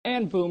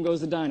And boom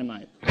goes the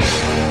dynamite.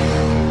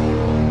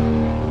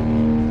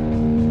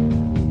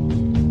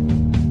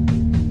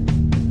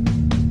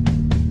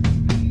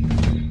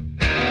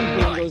 And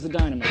boom goes the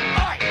dynamite.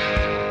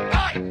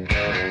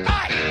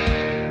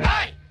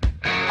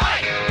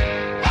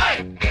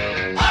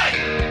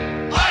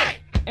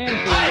 And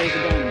boom goes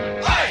the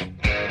dynamite.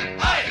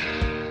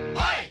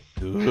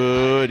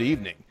 Good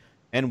evening,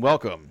 and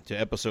welcome to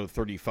episode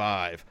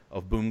 35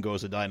 of Boom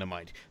Goes the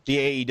Dynamite,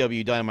 the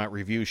AEW Dynamite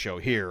review show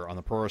here on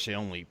the Pro Wrestling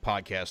Only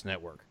Podcast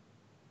Network.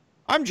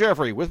 I'm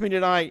Geoffrey. With me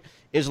tonight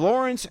is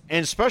Lawrence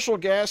and special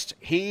guest,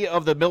 he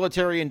of the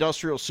Military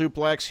Industrial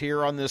Suplex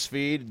here on this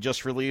feed,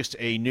 just released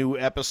a new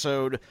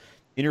episode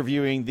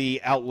interviewing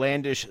the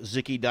outlandish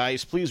Zicky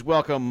Dice. Please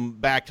welcome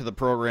back to the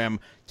program,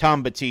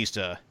 Tom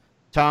Batista.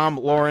 Tom,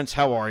 Lawrence,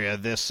 how are you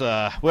this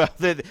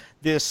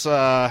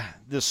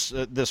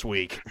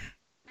week?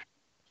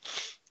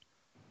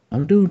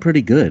 I'm doing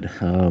pretty good.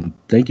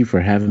 Thank you for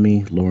having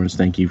me, Lawrence.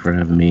 Thank you for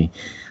having me.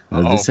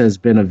 This has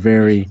been a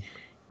very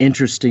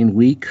interesting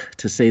week,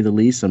 to say the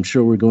least. I'm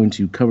sure we're going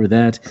to cover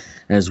that,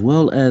 as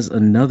well as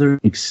another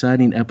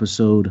exciting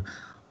episode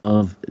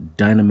of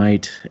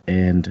Dynamite.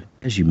 And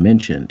as you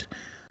mentioned,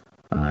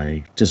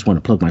 I just want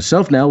to plug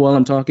myself now while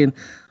I'm talking,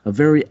 a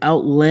very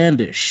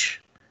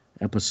outlandish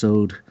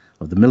episode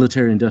of the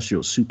Military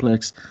Industrial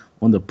Suplex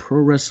on the Pro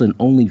Wrestling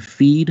Only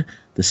feed,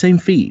 the same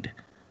feed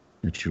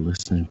that you're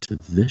listening to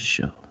this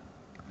show.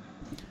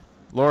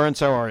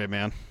 Lawrence, how are you,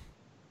 man?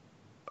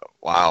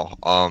 Wow.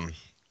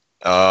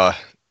 I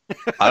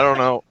don't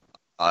know.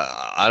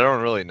 I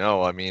don't really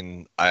know. I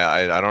mean,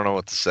 I don't know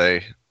what to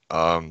say.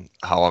 How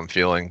I'm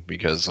feeling,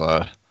 because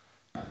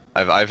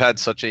I've had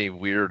such a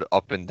weird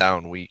up and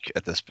down week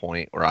at this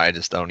point where I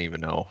just don't even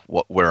know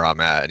where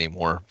I'm at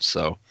anymore.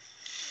 So.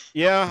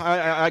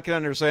 Yeah, I can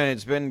understand.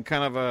 It's been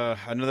kind of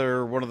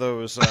another one of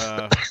those,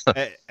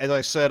 as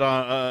I said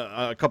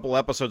on a couple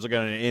episodes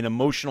ago, an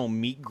emotional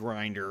meat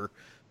grinder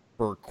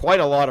for quite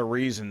a lot of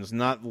reasons,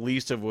 not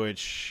least of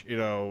which, you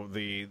know,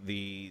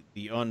 the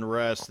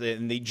unrest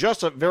and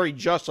the very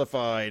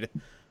justified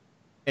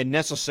and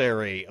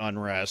necessary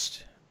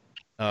unrest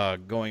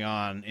going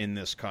on in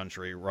this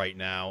country right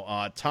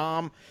now.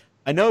 Tom,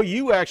 I know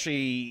you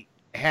actually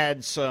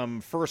had some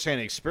firsthand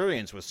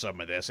experience with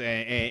some of this,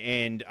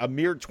 and a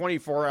mere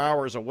 24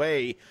 hours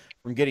away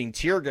from getting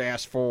tear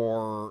gas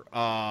for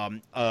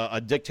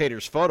a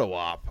dictator's photo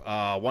op.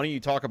 Why don't you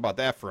talk about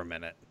that for a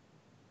minute?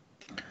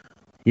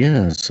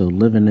 Yeah, so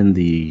living in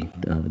the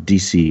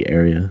D.C.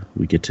 area,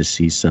 we get to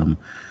see some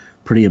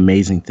pretty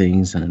amazing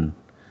things and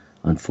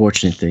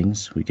unfortunate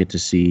things. We get to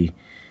see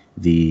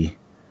the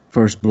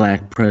first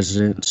black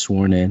president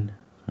sworn in.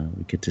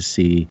 We get to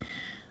see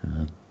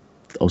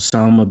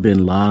Osama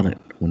bin Laden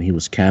when he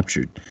was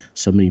captured.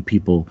 So many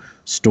people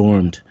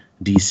stormed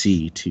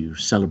D.C. to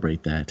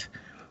celebrate that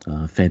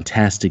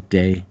fantastic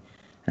day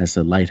as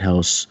the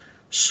lighthouse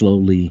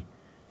slowly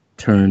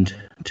turned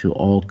to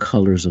all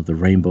colors of the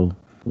rainbow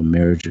when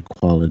marriage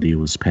equality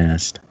was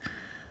passed.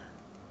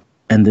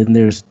 And then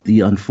there's the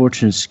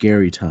unfortunate,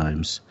 scary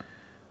times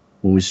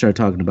when we start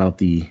talking about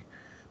the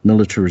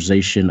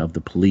militarization of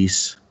the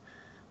police.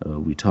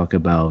 We talk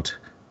about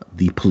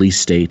the police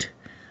state.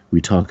 We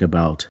talk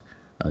about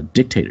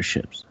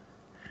dictatorships.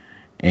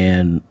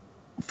 And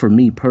for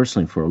me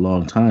personally, for a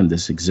long time,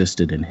 this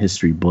existed in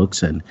history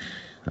books and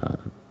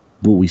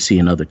what we see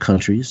in other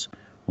countries,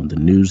 on the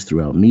news,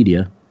 throughout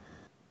media.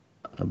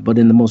 But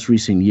in the most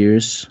recent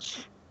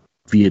years,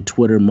 via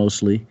Twitter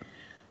mostly,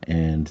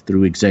 and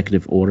through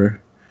executive order,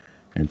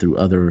 and through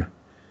other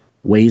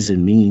ways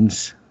and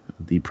means,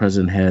 the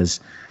president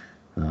has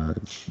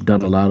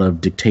done a lot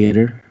of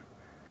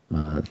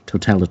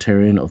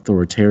totalitarian,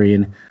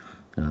 authoritarian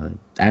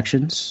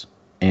actions.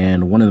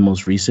 And one of the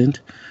most recent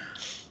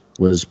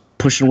was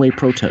pushing away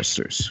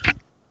protesters,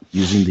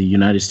 using the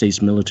United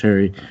States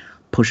military,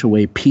 push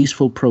away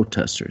peaceful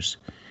protesters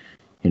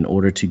in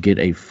order to get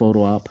a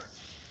photo op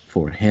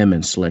for him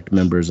and select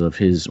members of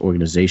his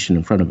organization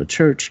in front of a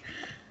church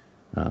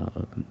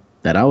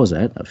that I was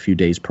at a few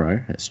days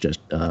prior, as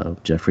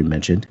Geoffrey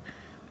mentioned.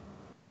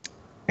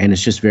 And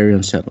it's just very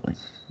unsettling.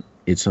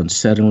 It's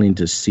unsettling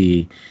to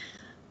see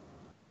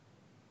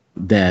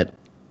that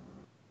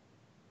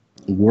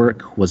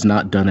work was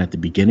not done at the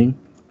beginning.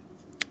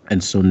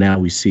 And so now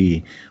we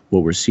see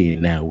what we're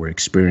seeing now. We're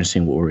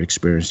experiencing what we're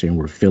experiencing.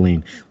 We're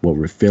feeling what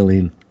we're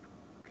feeling.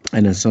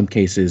 And in some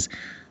cases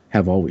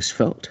have always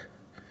felt.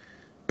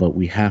 But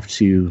we have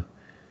to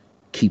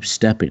keep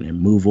stepping and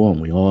move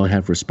on. We all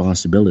have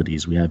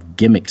responsibilities. We have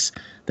gimmicks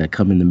that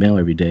come in the mail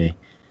every day.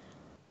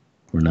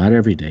 Or not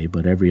every day,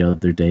 but every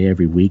other day,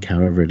 every week,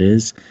 however it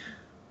is.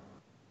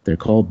 They're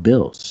called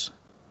bills.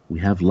 We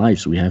have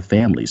lives. We have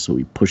families. So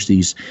we push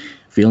these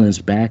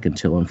feelings back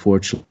until,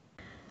 unfortunately,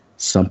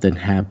 something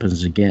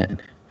happens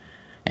again.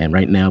 And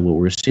right now what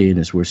we're seeing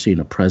is we're seeing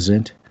a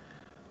president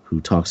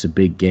who talks a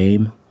big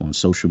game on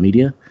social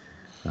media.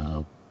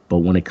 But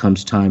when it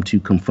comes time to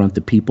confront the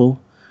people,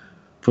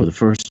 for the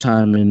first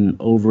time in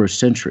over a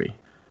century,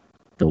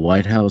 the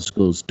White House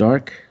goes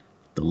dark,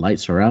 the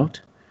lights are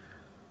out,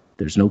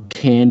 There's no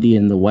candy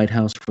in the White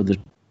House for the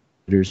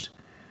leaders,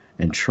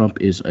 and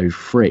Trump is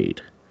afraid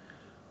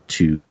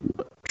to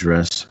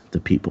address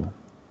the people.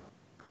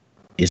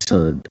 It's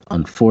an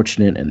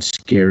unfortunate and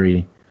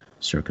scary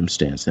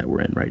circumstance that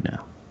we're in right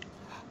now.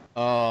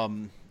 I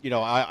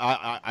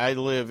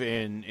live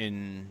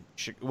in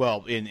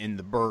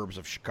the burbs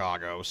of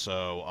Chicago,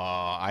 so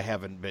I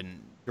haven't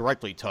been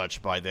directly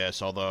touched by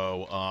this.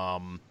 Although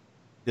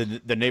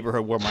the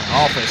neighborhood where my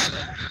office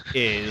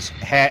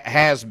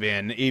has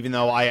been, even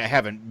though I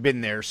haven't been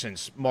there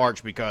since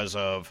March because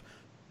of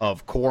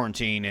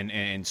quarantine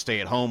and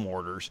stay-at-home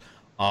orders.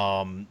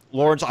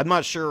 Lawrence, I'm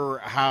not sure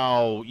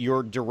how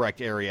your direct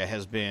area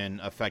has been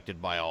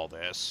affected by all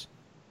this.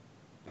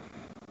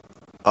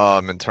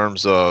 In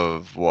terms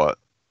of what?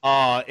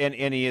 In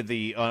any of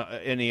the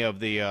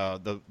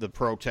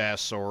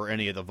protests or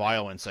any of the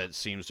violence that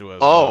seems to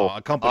have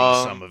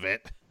accompanied some of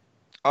it.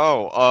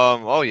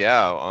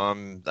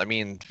 Yeah. I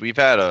mean, we've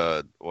had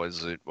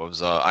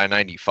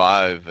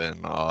I-95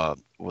 and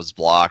was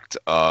blocked.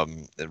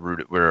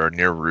 We're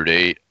near Route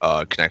 8,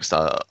 connects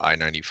to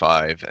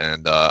I-95,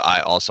 and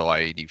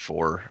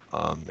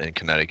I-84 in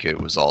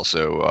Connecticut was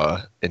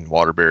also in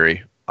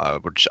Waterbury,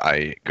 which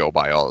I go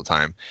by all the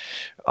time.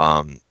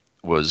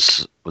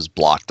 Was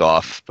blocked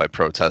off by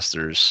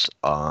protesters.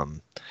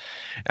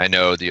 I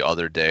know the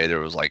other day there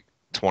was like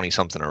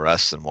 20-something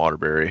arrests in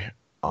Waterbury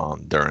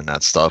during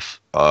that stuff.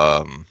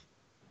 Off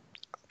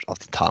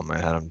the top of my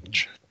head,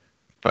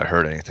 if I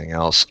heard anything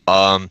else.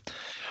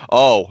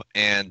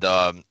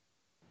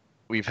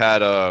 We've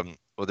had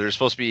there's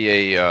supposed to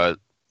be a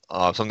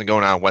something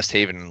going on in West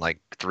Haven in like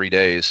 3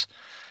 days,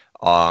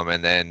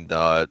 and then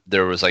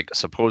there was like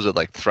supposed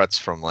like threats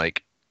from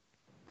like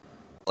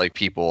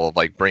people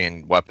like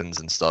bringing weapons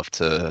and stuff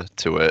to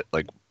it,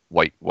 like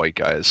white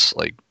guys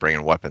like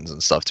bringing weapons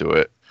and stuff to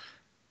it.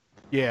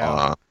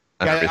 Yeah.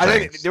 I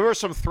think there were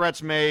some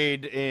threats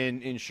made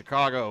in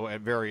Chicago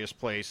at various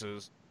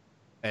places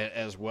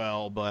as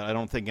well, but I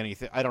don't think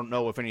anything. I don't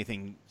know if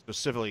anything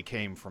specifically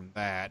came from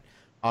that.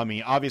 I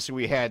mean, obviously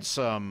we had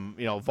some,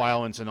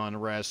 violence and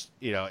unrest,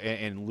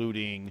 and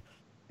looting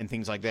and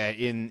things like that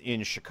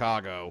in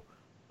Chicago,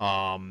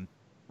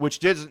 which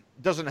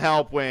doesn't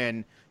help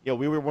when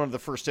we were one of the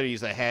first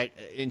cities that had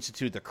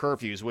instituted the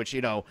curfews. Which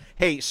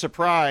hey,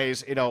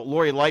 surprise,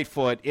 Lori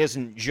Lightfoot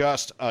isn't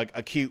just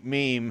a cute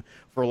meme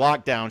for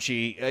lockdown.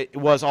 She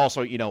was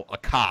also a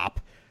cop.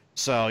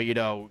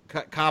 So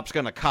cop's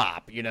gonna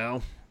cop.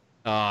 Even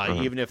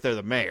if they're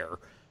the mayor.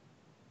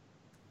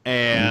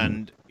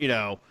 And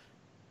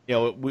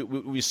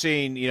we've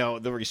seen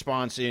the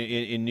response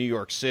in New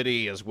York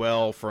City as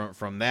well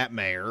from that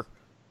mayor.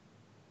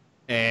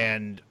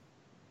 And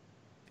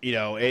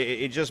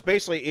it just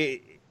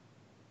basically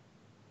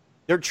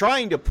they're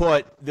trying to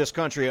put this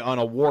country on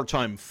a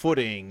wartime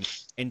footing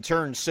and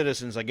turn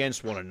citizens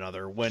against one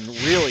another, when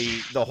really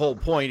the whole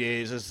point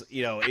is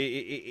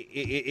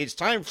it's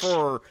time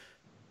for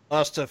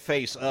us to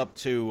face up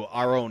to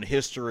our own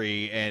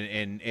history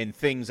and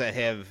things that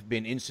have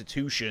been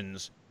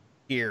institutions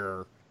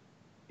here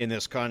in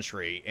this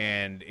country.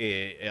 And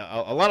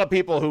a lot of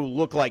people who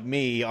look like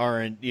me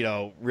aren't,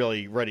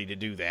 really ready to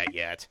do that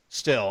yet.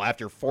 Still,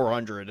 after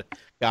 400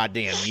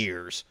 goddamn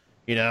years,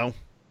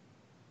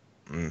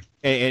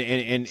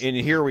 And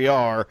here we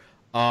are.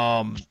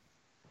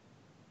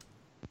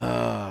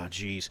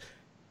 Geez.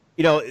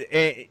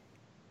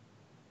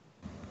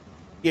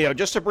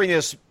 Just to bring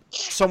this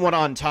somewhat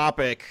on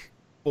topic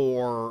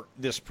for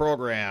this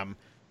program,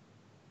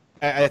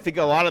 I think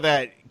a lot of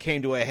that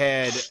came to a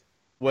head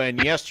when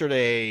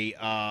yesterday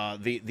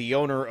the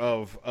owner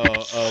of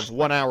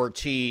 1 Hour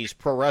Tees,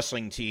 Pro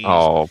Wrestling Tees,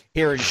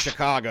 here in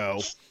Chicago,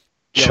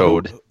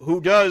 who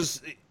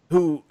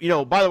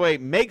by the way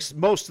makes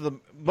most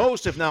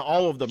if not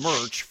all of the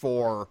merch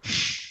for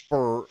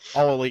All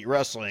Elite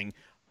Wrestling,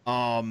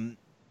 tweeted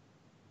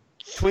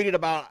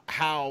about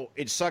how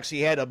it sucks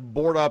he had to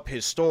board up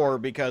his store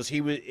because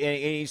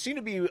he seemed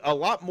to be a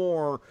lot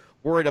more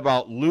worried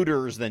about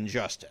looters than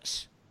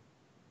justice.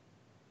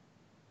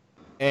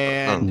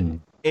 And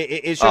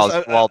it's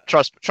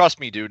just trust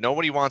me, dude.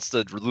 Nobody wants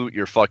to loot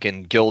your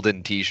fucking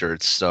Gildan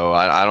T-shirts, so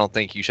I don't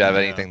think you should have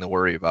anything to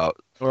worry about.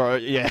 Or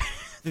the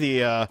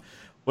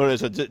what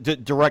is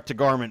it? Direct to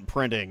garment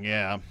printing,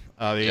 yeah.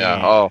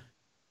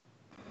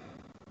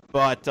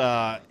 But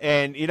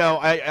and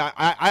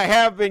I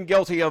have been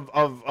guilty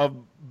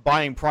of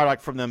buying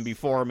product from them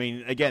before. I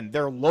mean, again,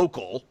 they're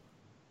local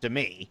to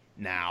me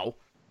now,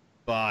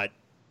 but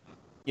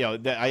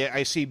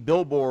I see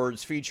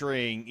billboards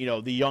featuring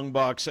the Young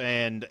Bucks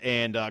and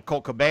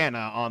Colt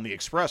Cabana on the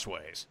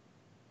expressways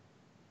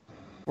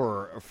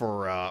for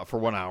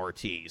 1 Hour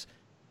Tees,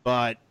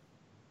 but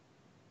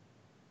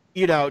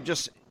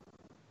just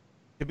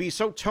to be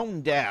so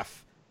tone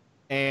deaf,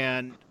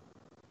 and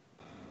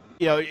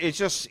it's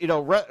just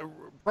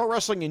pro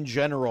wrestling in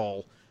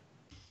general,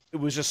 it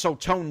was just so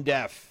tone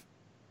deaf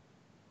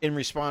in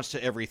response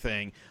to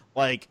everything.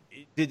 Like,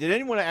 did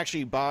anyone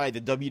actually buy the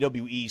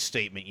WWE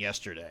statement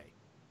yesterday?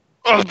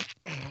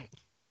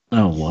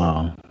 Oh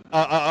wow.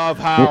 Of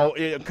how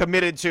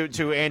committed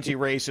to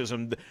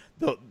anti-racism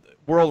the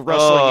World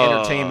Wrestling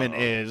Entertainment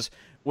is.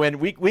 When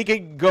we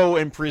could go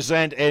and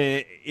present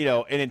an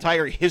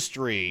entire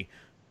history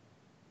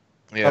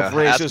of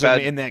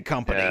racism in that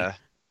company. Yeah,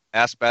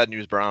 ask Bad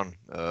News Brown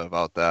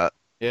about that.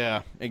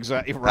 Yeah,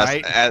 exactly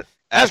right.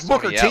 Ask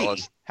Booker Tony T.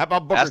 Atlas. How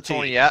about Booker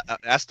T?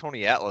 Ask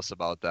Tony Atlas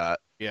about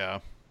that. Yeah.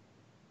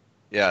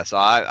 Yeah, so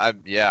I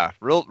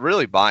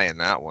really buying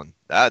that one.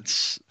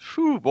 That's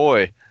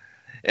boy.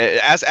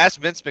 Ask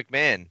Vince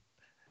McMahon,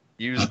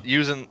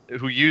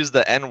 who used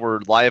the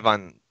N-word live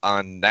on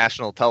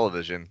national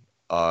television.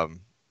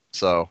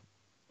 So.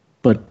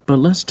 But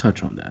let's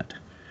touch on that,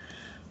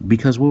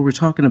 because what we're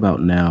talking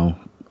about now,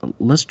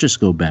 let's just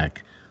go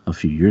back a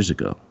few years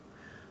ago,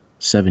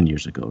 7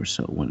 years ago or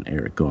so, when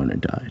Eric Garner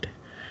died,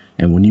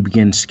 and when you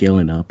begin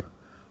scaling up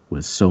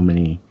with so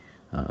many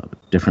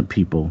different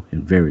people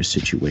in various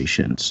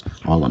situations,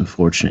 all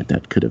unfortunate,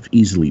 that could have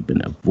easily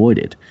been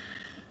avoided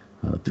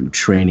through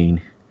training,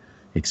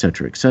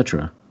 etc.,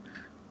 etc.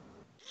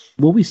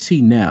 What we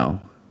see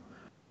now,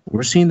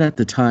 we're seeing that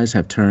the tides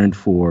have turned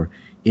for,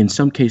 in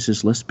some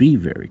cases, let's be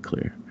very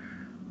clear,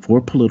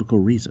 for political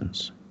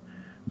reasons.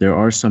 There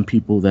are some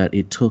people that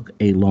it took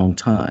a long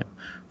time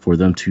for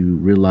them to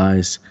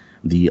realize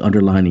the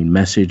underlying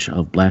message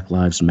of Black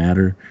Lives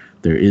Matter.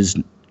 There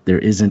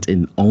isn't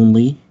an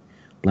only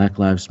Black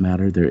Lives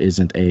Matter. There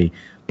isn't a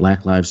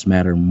Black Lives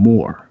Matter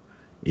more.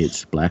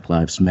 It's Black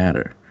Lives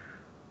Matter.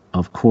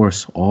 Of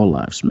course, all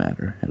lives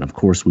matter. And of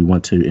course, we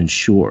want to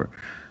ensure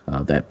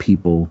that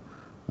people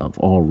of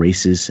all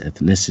races,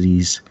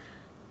 ethnicities,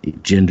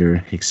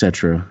 gender,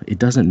 etc., it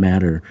doesn't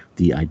matter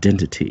the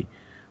identity.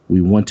 We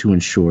want to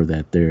ensure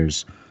that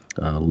there's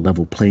a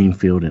level playing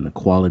field and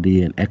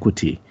equality and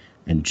equity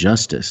and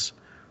justice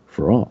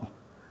for all.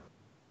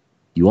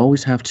 You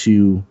always have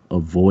to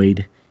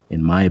avoid,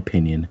 in my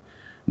opinion,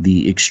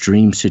 the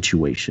extreme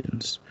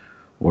situations,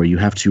 or you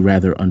have to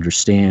rather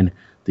understand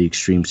the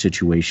extreme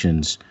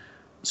situations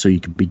so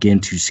you can begin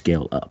to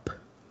scale up.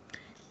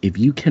 If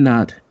you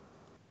cannot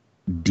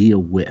deal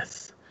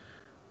with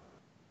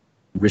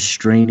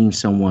restraining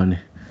someone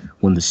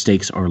when the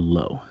stakes are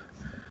low,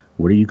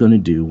 what are you going to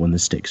do when the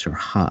stakes are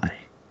high?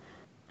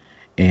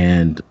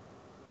 And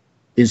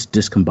it's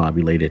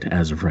discombobulated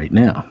as of right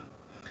now.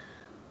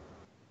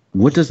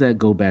 What does that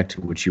go back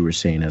to what you were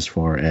saying as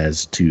far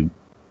as to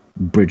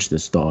bridge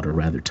this thought, or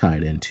rather tie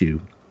it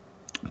into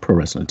pro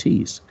wrestling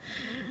tees?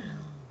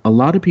 A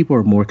lot of people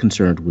are more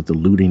concerned with the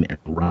looting and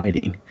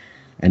rioting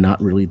and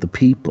not really the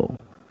people.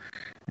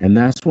 And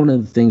that's one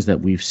of the things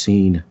that we've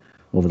seen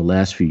over the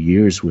last few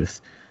years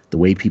with the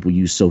way people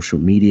use social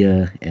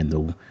media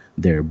and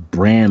their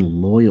brand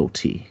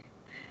loyalty.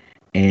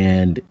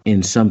 And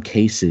in some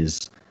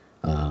cases,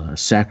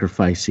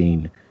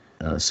 sacrificing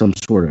some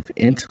sort of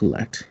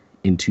intellect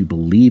into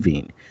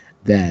believing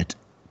that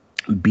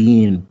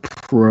being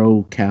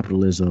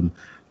pro-capitalism,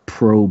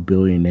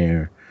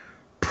 pro-billionaire,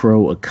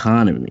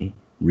 pro-economy,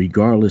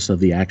 regardless of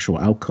the actual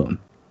outcome,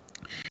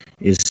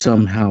 is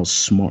somehow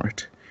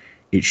smart.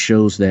 It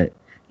shows that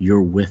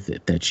you're with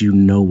it, that you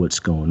know what's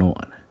going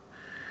on.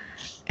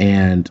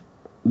 And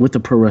with the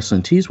pro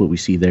wrestling tees, what we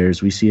see there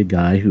is we see a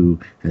guy who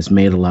has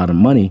made a lot of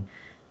money,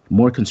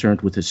 more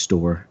concerned with his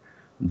store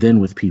than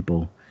with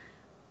people.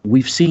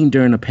 We've seen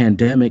during a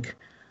pandemic,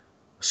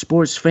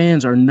 sports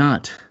fans are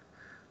not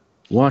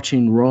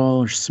watching Raw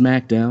or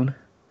SmackDown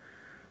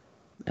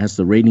as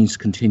the ratings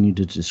continue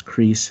to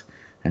decrease.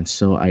 And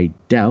so I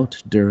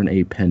doubt during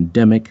a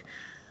pandemic,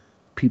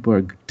 people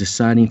are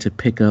deciding to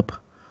pick up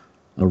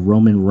a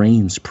Roman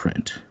Reigns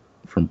print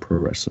from pro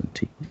wrestling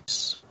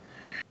tees.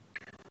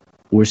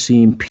 We're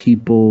seeing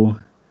people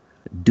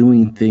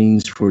doing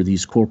things for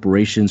these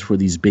corporations, for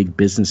these big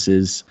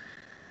businesses,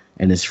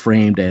 and it's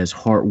framed as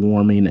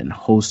heartwarming and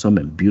wholesome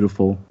and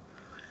beautiful.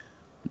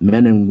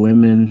 Men and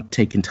women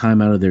taking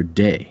time out of their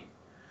day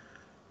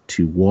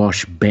to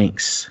wash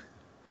banks,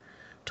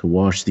 to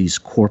wash these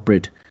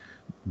corporate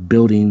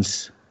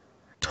buildings,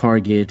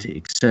 Target,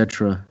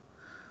 etc.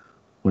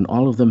 When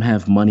all of them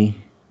have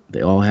money,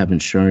 they all have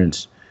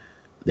insurance,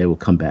 they will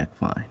come back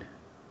fine.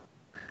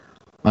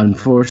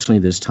 Unfortunately,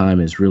 this time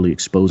is really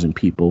exposing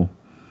people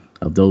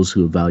of those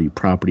who value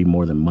property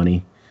more than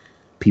money.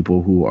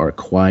 People who are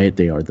quiet,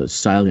 they are the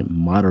silent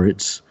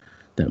moderates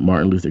that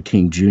Martin Luther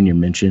King Jr.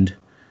 mentioned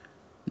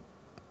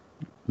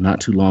not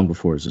too long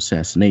before his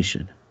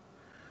assassination.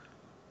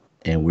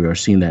 And we are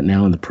seeing that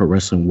now in the pro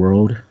wrestling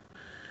world,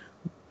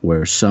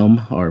 where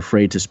some are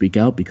afraid to speak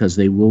out because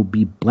they will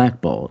be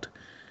blackballed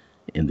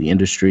in the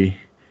industry.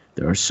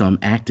 There are some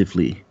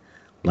actively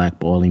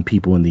blackballing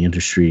people in the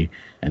industry,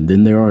 and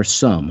then there are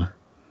some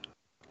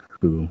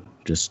who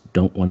just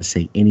don't want to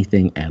say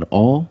anything at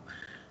all,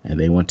 and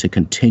they want to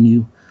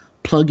continue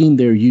plugging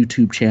their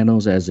YouTube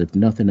channels as if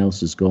nothing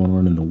else is going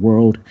on in the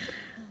world.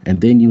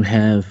 And then you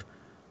have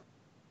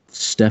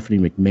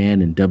Stephanie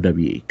McMahon and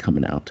WWE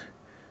coming out,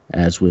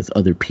 as with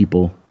other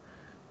people,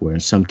 where in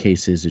some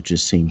cases it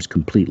just seems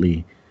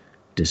completely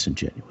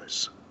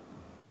disingenuous.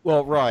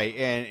 Well, right,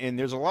 and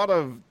there's a lot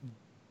of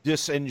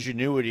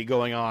disingenuity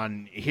going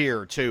on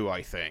here too,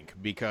 I think,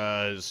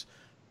 because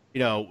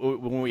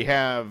when we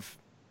have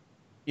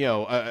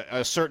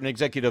a certain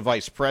executive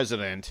vice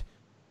president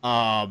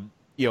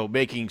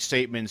making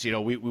statements,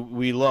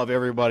 we love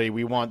everybody,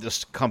 we want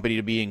this company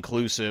to be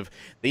inclusive.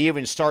 They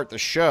even start the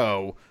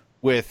show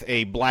with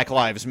a Black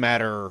Lives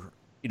Matter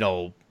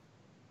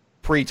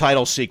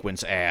pre-title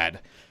sequence ad.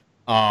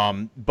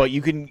 But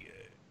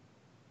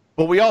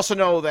we also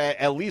know that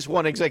at least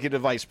one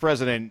executive vice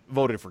president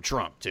voted for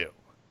Trump too,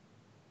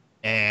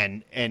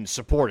 and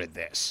supported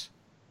this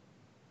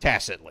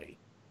tacitly.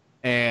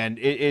 And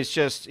it's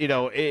just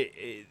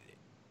it's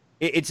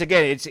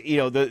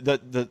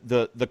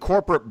the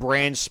corporate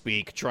brand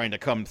speak trying to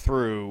come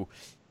through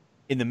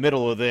in the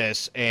middle of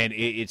this, and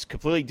it's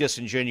completely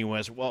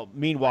disingenuous. Well,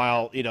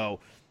 meanwhile, the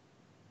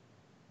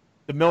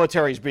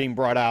military is being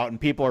brought out and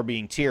people are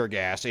being tear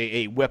gassed,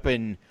 a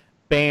weapon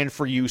banned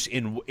for use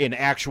in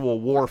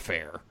actual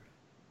warfare,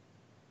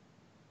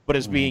 but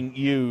is being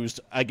used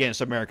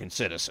against American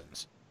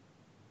citizens.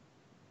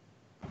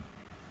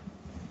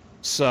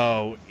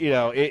 So,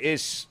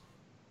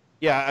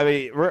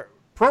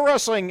 pro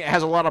wrestling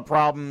has a lot of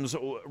problems.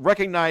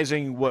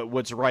 Recognizing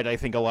what's right, I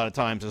think, a lot of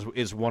times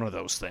is one of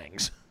those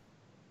things.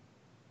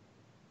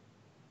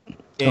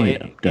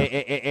 And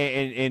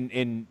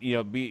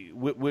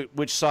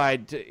which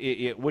side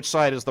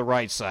is the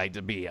right side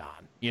to be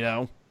on,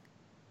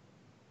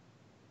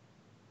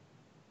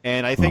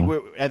 And I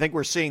think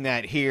we're seeing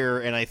that here,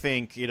 and I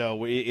think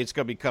it's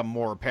going to become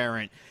more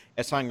apparent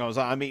as time goes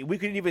on. I mean, we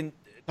could even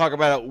talk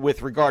about it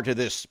with regard to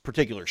this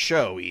particular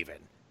show, even.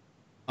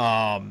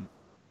 Well,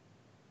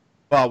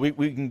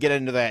 we can get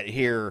into that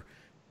here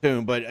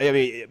soon, but I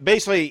mean,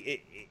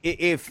 basically,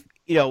 if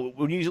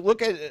when you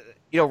look at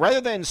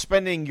rather than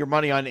spending your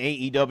money on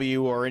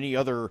AEW or any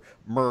other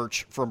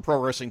merch from pro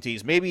wrestling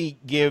tees, maybe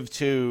give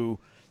to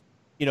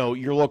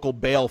your local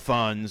bail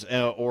funds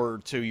or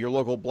to your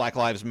local Black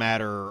Lives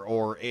Matter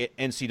or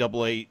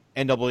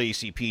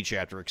NAACP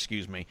chapter,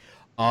 excuse me.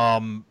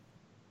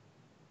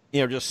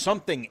 Just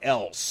something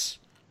else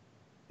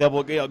that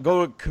will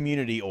go to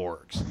community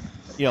orgs.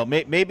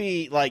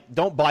 Maybe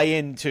don't buy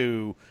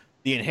into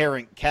the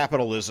inherent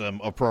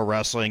capitalism of pro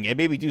wrestling, and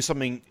maybe do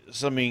something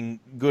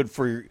good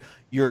for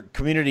your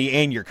community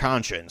and your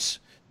conscience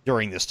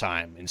during this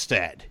time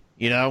instead.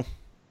 I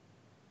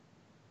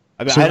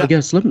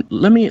guess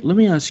let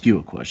me ask you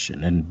a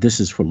question, and this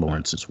is for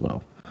Lawrence as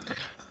well.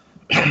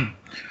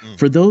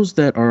 For those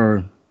that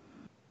are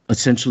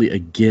essentially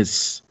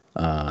against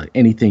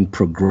anything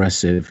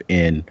progressive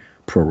in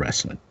pro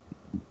wrestling,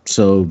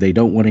 so they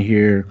don't want to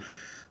hear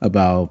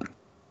about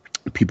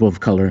people of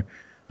color.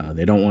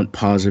 They don't want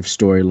positive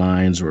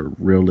storylines or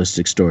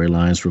realistic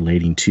storylines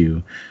relating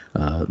to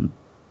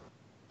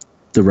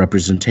the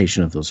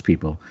representation of those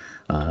people.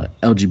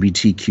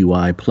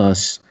 LGBTQI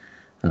plus.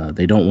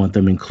 They don't want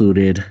them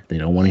included. They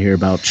don't want to hear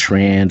about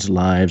trans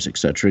lives, et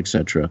cetera, et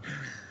cetera.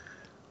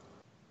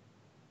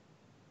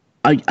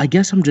 I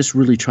guess I'm just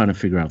really trying to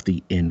figure out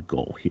the end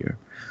goal here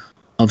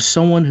of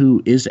someone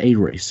who is a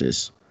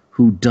racist,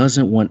 who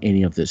doesn't want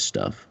any of this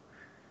stuff.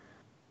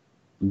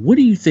 What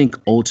do you think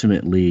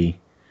ultimately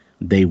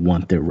they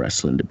want their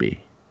wrestling to be?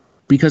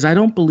 Because I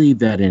don't believe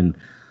that in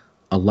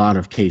a lot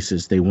of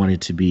cases they want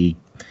it to be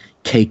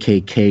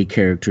KKK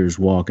characters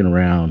walking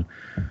around,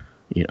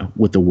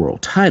 with the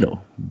world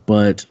title.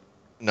 But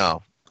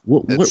no,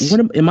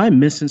 what am I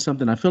missing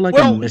something? I feel like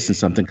I'm missing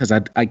something because I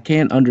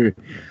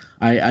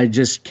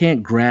just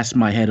can't grasp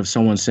my head of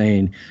someone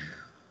saying,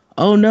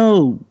 "Oh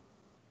no,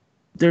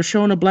 they're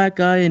showing a black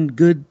guy in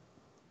good."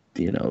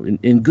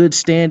 In good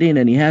standing,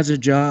 and he has a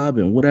job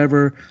and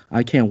whatever.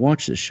 I can't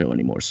watch this show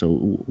anymore. So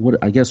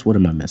what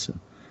am I missing?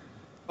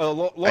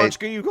 Lawrence,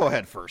 you go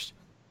ahead first.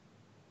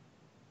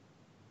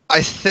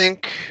 I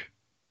think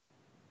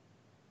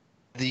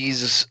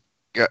these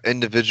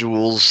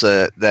individuals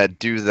that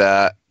do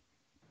that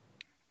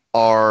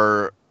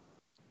are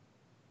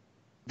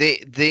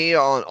they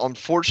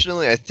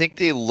unfortunately, I think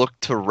they look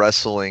to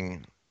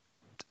wrestling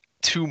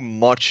too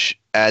much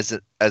as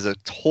a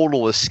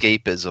total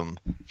escapism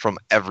from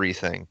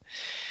everything,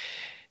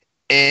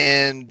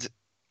 and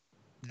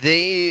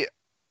they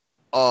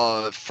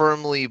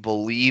firmly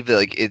believe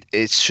that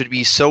it should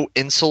be so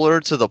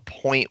insular to the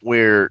point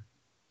where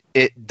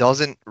it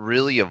doesn't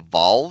really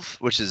evolve,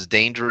 which is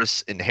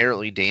dangerous,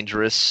 inherently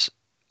dangerous,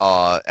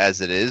 as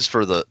it is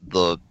for that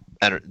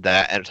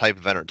type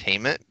of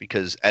entertainment,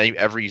 because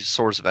every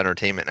source of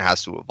entertainment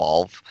has to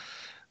evolve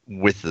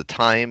with the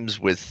times,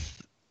 with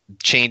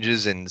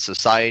changes in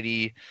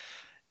society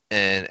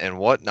and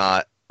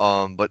whatnot.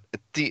 But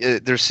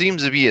there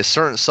seems to be a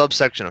certain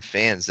subsection of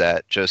fans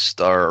that just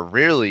are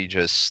really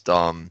just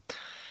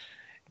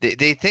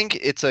they think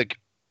it's like,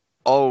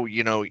 oh,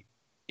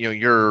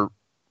 you're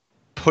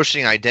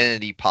pushing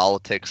identity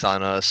politics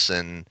on us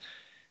and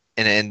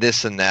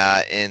this and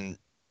that, and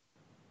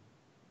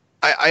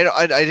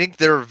I think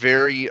they're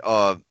very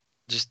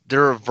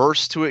they're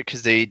averse to it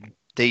because they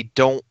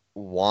don't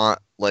want,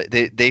 like,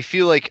 they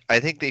feel like, I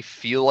think they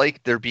feel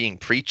like they're being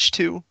preached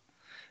to,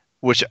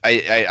 which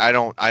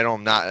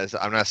I'm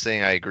not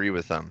saying I agree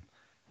with them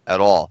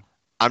at all.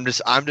 I'm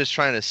just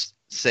trying to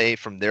say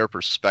from their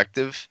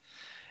perspective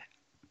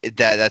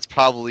that's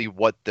probably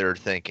what they're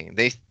thinking.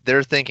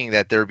 They're thinking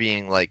that they're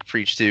being like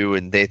preached to,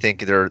 and they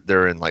think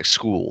they're in like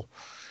school.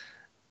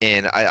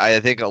 And I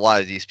think a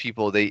lot of these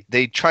people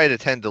they try to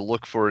tend to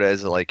look for it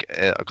as like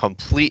a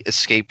complete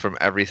escape from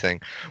everything,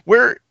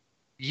 where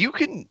you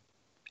can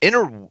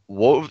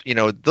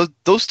interwove,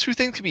 those two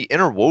things can be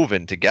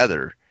interwoven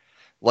together.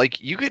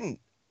 Like you can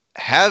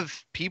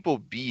have people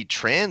be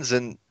trans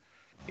and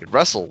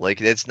wrestle.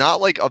 Like it's not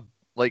like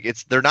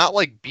they're not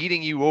like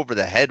beating you over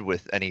the head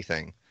with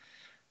anything.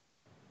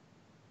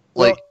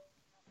 Like,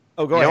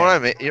 well, go you ahead. know what I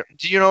mean?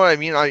 Do you know what I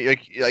mean?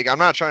 I'm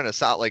not trying to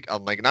sound like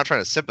I'm like not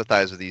trying to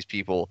sympathize with these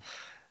people.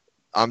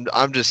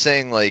 I'm just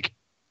saying like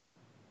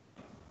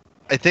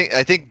I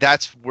think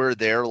that's where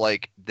their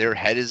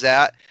head is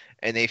at,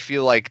 and they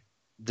feel like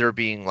they're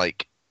being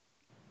like,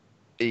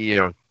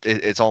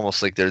 it's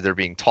almost like they're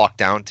being talked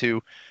down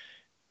to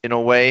in a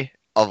way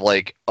of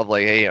like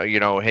hey,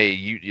 hey,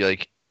 you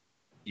like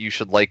you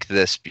should like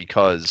this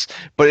because,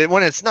 but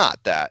when it's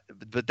not that,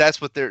 but that's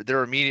what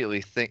they're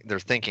immediately they're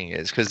thinking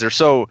is, because they're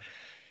so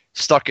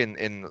stuck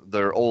in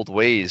their old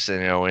ways,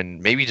 and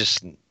maybe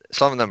just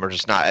some of them are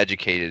just not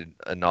educated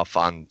enough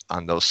on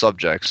those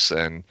subjects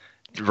and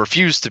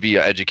refuse to be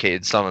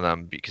educated, some of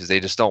them, because they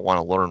just don't want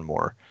to learn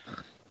more.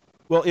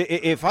 Well,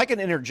 if I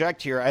can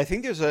interject here, I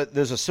think there's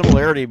a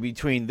similarity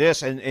between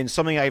this and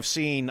something I've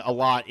seen a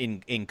lot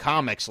in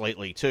comics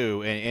lately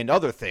too, and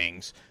other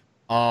things.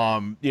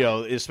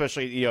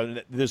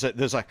 Especially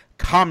there's a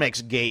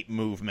comics gate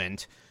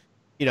movement,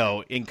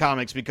 in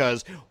comics,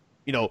 because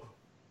we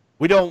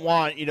don't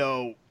want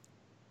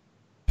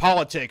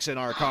politics in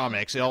our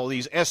comics. All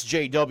these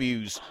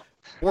SJWs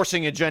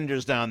forcing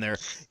agendas down there.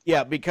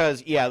 Yeah,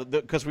 because we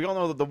all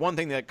know that the one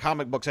thing that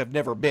comic books have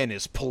never been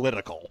is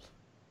political.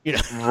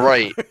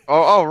 Right.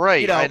 Oh,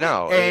 right. I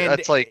know. And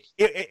that's like,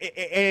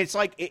 it's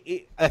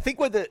like I think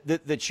what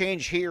the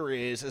change here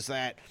is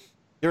that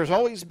there's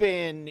always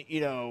been,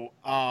 there's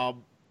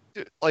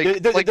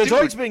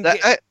always been.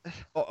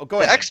 Go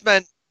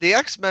ahead. The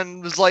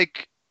X-Men was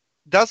like,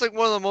 that's like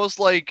one of the most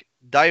like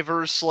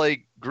diverse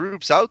like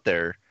groups out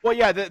there. Well,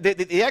 yeah,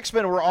 the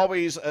X-Men were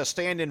always a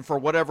stand-in for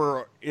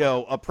whatever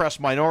oppressed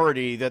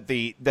minority that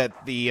the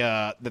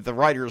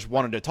writers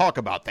wanted to talk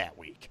about that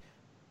week.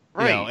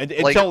 Right.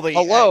 Until the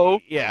hello.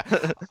 Yeah.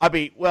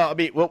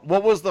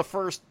 What was the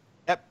first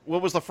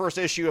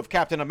issue of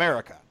Captain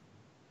America?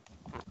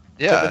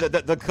 Yeah.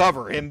 The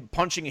cover, him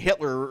punching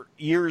Hitler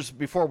years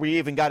before we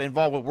even got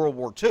involved with World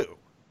War II.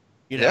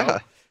 Yeah.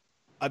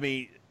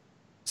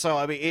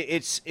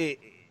 It's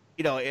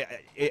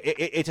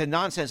a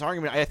nonsense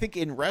argument. I think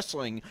in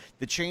wrestling,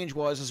 the change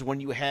is when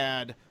you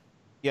had,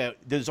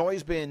 there's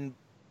always been,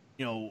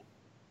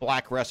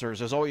 black wrestlers.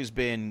 There's always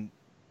been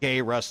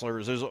gay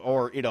wrestlers.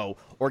 Or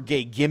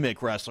gay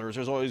gimmick wrestlers.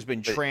 There's always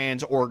been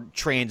trans or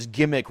trans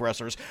gimmick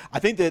wrestlers. I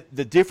think that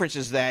the difference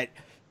is that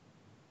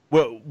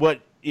the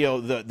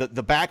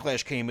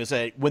backlash came is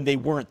that when they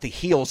weren't the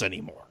heels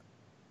anymore.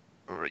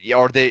 Yeah,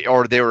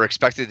 or they were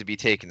expected to be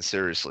taken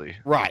seriously.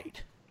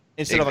 Right.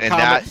 Instead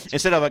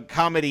of a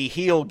comedy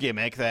heel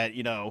gimmick that,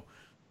 No,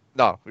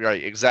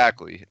 right,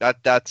 exactly.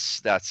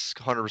 That's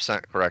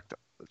 100% correct,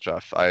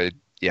 Jeff. I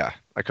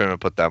couldn't have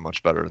put that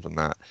much better than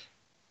that.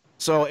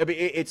 So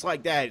it's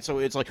like that. So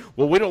it's like,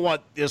 well, we don't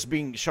want this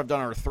being shoved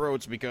down our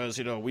throats because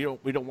we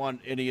don't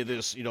want any of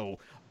this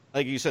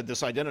like you said,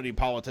 this identity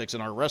politics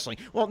in our wrestling.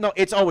 Well, no,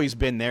 it's always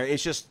been there.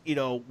 It's just it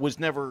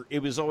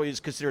was always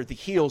considered the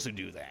heels who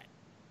do that.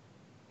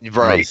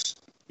 Right.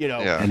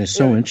 And it's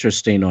so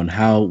interesting on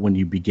how when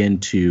you begin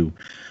to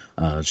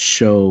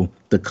show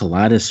the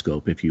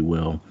kaleidoscope, if you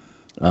will,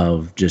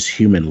 of just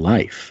human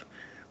life,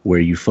 where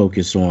you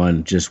focus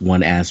on just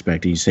one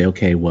aspect and you say,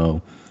 okay,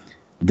 well,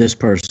 this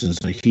person's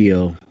a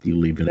heel, you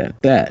leave it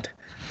at that.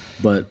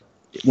 But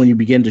when you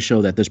begin to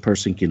show that this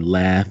person can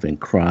laugh and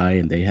cry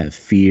and they have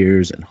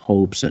fears and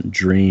hopes and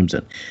dreams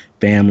and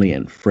family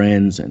and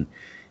friends and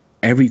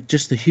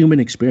just the human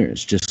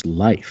experience, just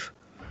life,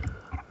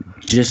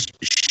 just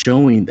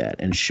showing that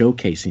and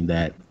showcasing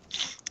that,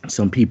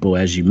 some people,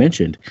 as you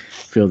mentioned,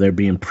 feel they're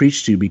being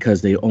preached to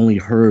because they only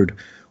heard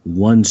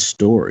one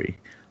story.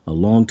 A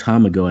long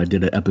time ago, I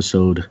did an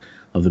episode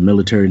of the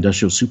Military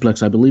Industrial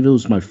Suplex. I believe it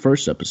was my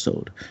first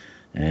episode.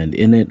 And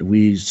in it,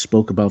 we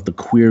spoke about the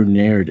queer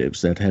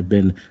narratives that have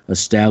been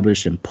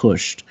established and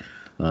pushed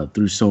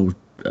through some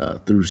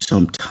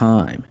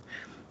time.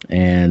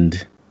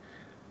 And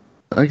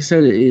like I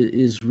said, it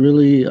is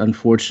really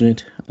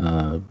unfortunate.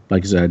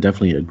 Like I said, I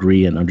definitely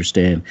agree and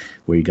understand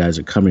where you guys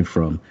are coming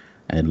from.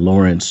 And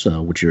Lawrence,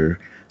 what you're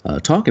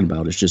talking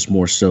about is just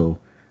more so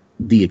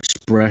the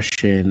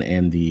expression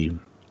and the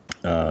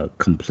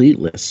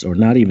completeness, or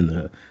not even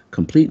the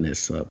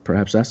completeness,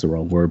 perhaps that's the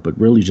wrong word, but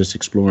really just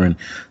exploring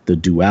the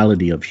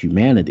duality of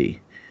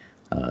humanity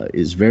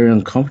is very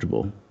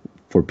uncomfortable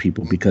for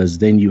people, because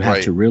then you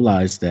have to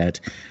realize that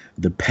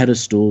the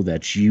pedestal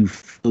that you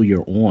feel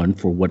you're on,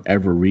 for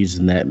whatever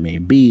reason that may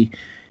be,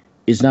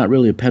 is not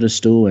really a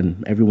pedestal,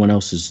 and everyone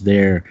else is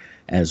there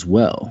as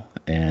well.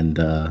 And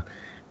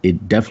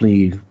it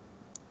definitely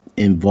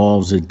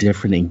involves a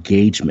different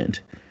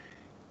engagement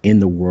in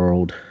the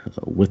world,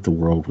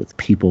 with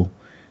people,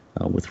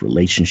 with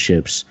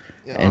relationships,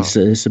 and so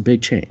it's a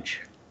big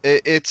change.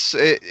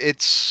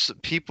 It's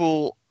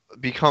people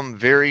become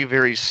very,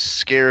 very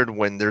scared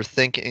when they're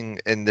thinking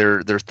and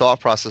their thought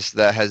process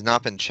that has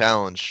not been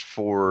challenged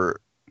for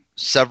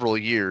several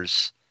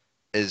years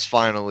is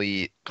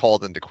finally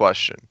called into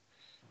question,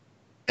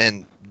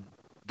 and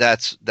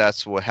that's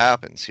what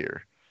happens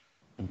here.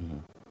 Mm-hmm.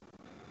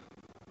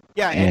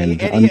 Yeah,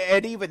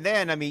 and even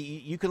then, I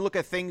mean, you can look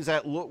at things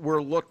that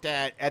were looked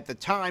at the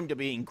time to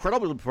be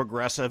incredibly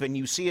progressive, and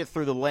you see it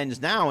through the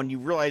lens now, and you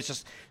realize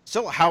just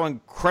still how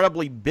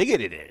incredibly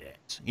bigoted it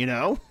is, you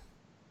know?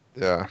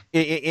 Yeah.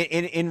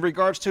 In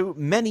regards to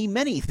many,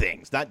 many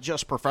things, not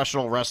just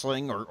professional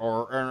wrestling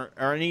or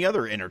any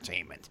other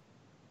entertainment.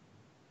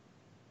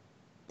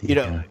 You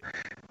know?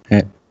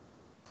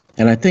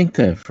 And I think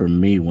that for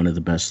me, one of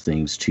the best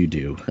things to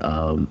do,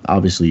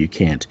 obviously you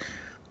can't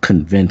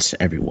convince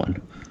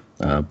everyone,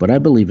 but I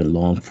believe in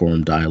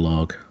long-form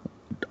dialogue,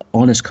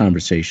 honest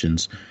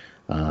conversations,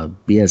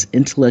 be as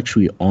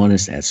intellectually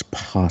honest as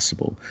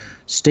possible.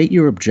 State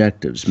your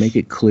objectives, make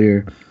it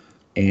clear,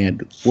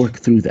 and work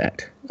through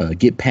that.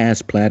 Get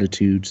past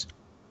platitudes,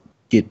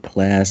 get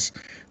past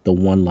the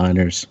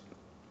one-liners,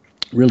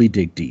 really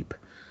dig deep.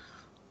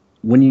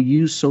 When you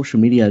use social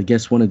media, I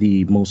guess one of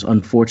the most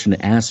unfortunate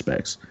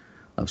aspects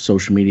of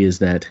social media is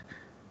that,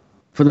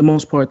 for the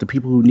most part, the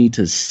people who need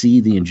to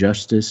see the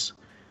injustice,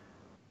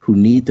 who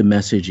need the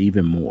message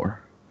even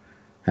more,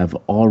 have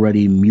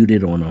already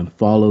muted or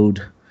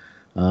unfollowed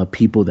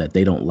people that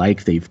they don't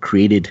like. They've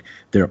created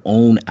their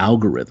own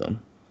algorithm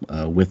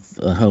with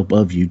the help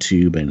of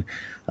YouTube and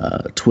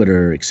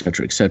Twitter, et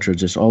cetera,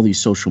 just all these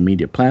social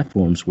media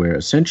platforms where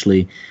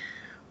essentially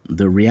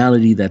the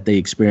reality that they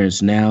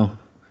experience now,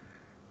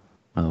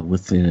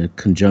 with the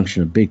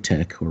conjunction of big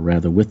tech, or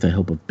rather with the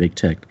help of big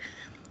tech,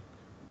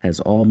 has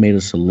all made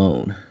us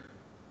alone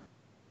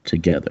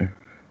together.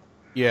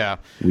 Yeah.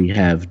 We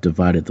have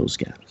divided those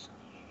gaps.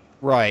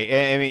 Right.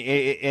 I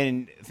mean,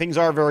 and things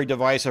are very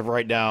divisive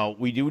right now.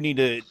 We do need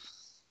to,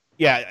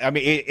 yeah, I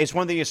mean, it's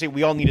one thing to say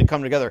we all need to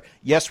come together.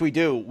 Yes, we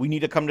do. We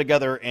need to come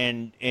together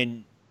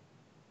and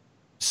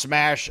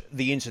smash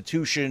the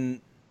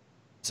institution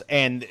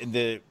and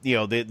the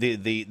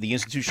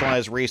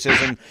institutionalized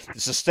racism, the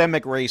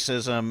systemic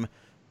racism,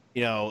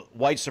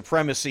 white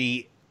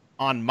supremacy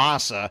en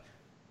masse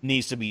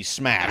needs to be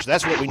smashed.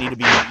 That's what we need to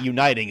be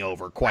uniting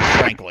over, quite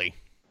frankly.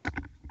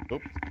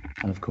 Oop.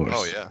 Of course.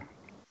 Oh yeah.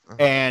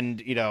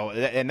 And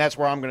and that's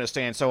where I'm going to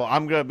stand. So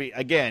I'm going to be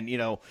again,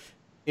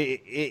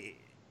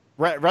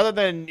 rather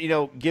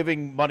than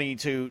giving money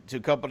to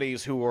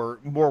companies who are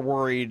more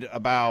worried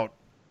about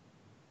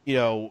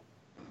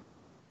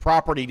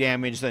property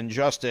damage than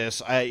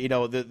justice.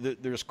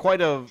 There's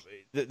quite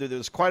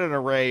an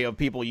array of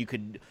people you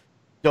could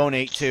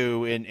donate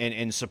to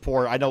and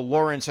support. I know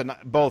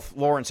both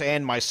Lawrence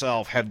and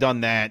myself have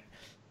done that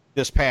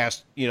this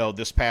past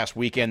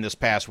weekend, this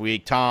past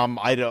week. Tom,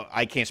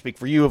 I can't speak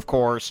for you, of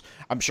course.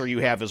 I'm sure you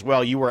have as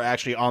well. You were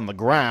actually on the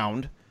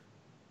ground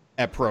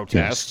at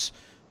protests.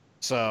 Yes.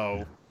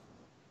 So,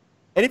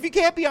 and if you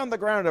can't be on the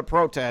ground at a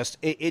protest,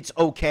 it's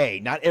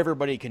okay. Not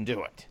everybody can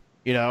do it,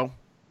 Yeah.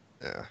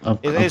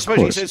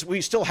 Especially since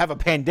we still have a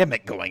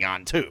pandemic going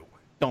on too.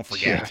 Don't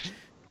forget. Yeah.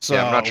 So,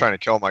 I'm not trying to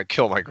kill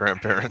my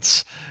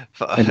grandparents.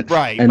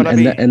 Right.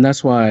 And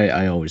that's why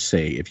I always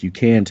say, if you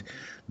can't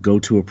go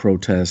to a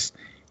protest,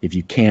 if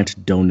you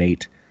can't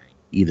donate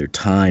either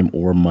time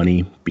or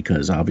money,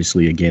 because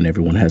obviously, again,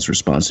 everyone has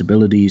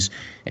responsibilities,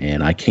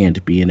 and I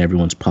can't be in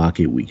everyone's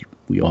pocket.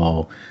 We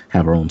all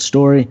have our own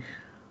story,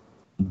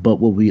 but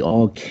what we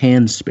all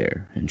can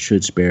spare and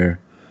should spare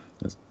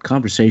is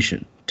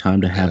conversation, time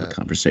to have a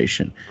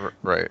conversation.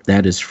 Right.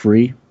 That is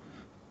free.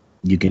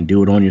 You can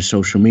do it on your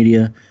social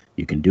media.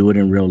 You can do it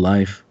in real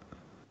life.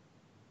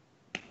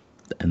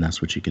 And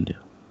that's what you can do.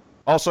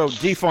 Also,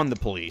 defund the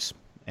police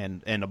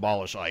and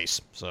abolish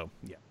ICE. So,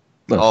 yeah.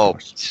 Oh,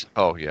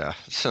 yeah.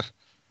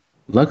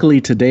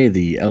 Luckily today,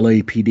 the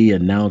LAPD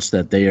announced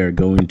that they are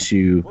going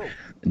to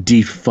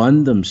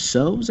defund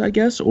themselves, I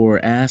guess,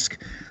 or ask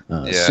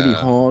City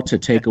Hall to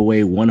take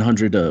away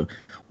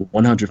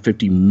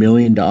 $150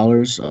 million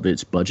of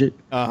its budget.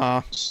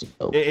 Uh-huh.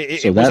 So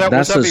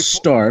that's a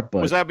start.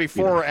 But was that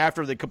before or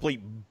after the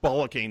complete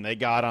bullocking they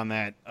got on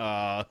that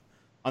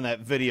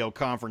video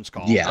conference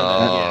call?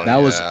 Yeah, that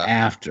was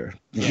after.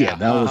 Yeah,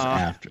 that was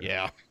after.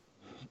 Yeah.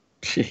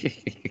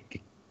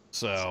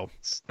 So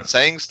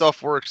saying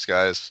stuff works,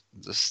 guys.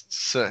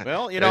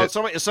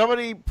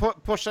 Somebody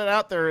pushed that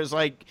out there is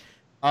like,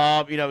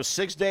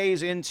 6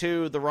 days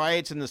into the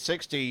riots in the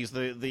 '60s,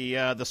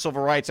 the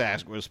Civil Rights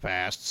Act was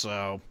passed.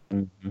 So,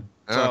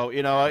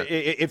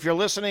 if you're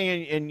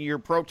listening and you're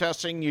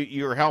protesting,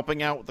 you're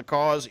helping out with the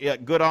cause. Yeah,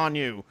 good on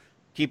you.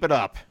 Keep it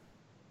up,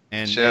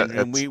 and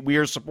we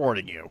are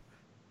supporting you.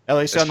 At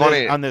least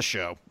on this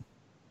show.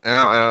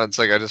 And it's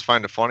like I just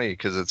find it funny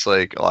because it's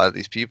like a lot of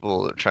these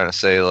people are trying to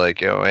say like,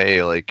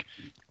 hey, like,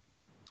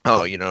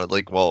 oh,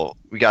 like, well,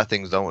 we got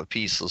things done with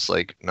peace. It's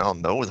like, no,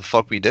 the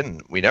fuck we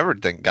didn't. We never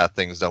got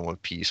things done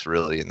with peace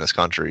really in this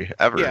country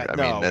ever. Yeah, I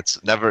no. mean,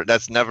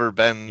 that's never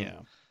been Yeah.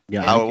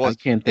 Yeah, how it was.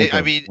 I can't think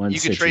of one you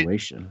could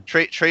situation.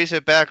 trace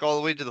it back all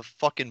the way to the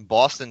fucking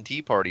Boston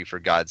Tea Party, for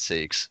God's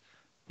sakes.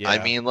 Yeah.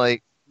 I mean,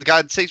 like, for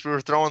God's sakes, we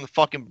were throwing the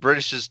fucking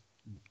British's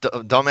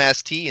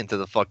dumbass tea into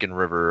the fucking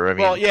river. I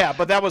mean, well, yeah,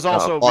 but that was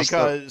also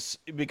Boston-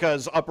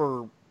 because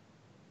upper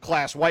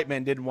class white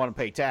men didn't want to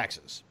pay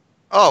taxes.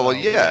 Oh, well,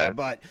 So, yeah.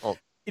 but Well,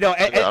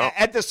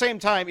 at the same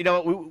time,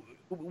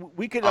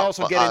 we could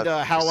also get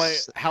into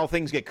how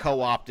things get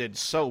co-opted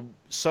so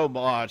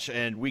much,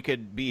 and we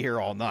could be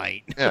here all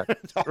night. Yeah,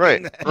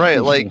 talking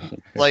right.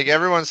 Like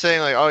everyone's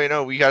saying, like,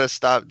 oh, we got to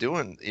stop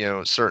doing,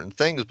 certain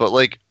things. But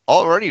like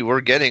already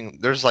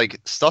there's like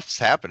stuff's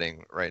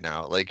happening right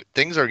now. Like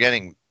things are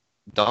getting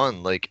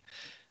done. Like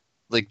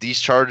these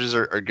charges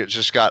are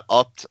just got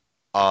upped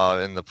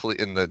in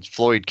the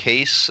Floyd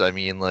case. I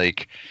mean,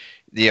 like,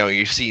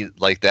 you see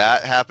like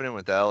that happening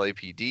with the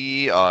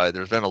LAPD.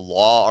 There's been a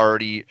law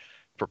already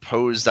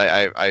proposed.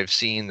 I've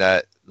seen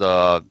that's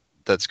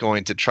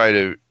going to try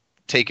to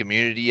take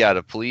immunity out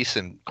of police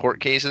in court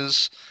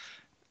cases,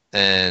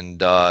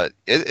 and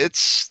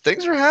it's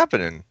things are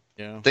happening.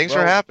 Yeah. Things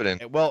are happening.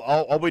 Well,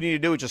 all we need to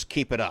do is just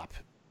keep it up.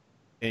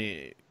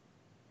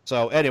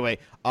 So anyway,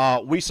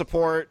 we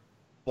support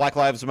Black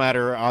Lives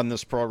Matter on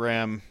this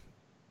program.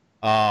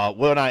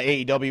 Whether or not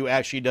AEW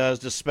actually does,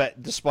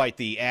 despite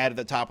the ad at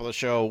the top of the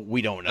show,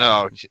 we don't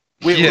know.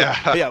 Oh, yeah.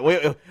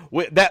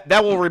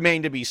 That will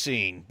remain to be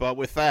seen. But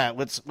with that,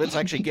 let's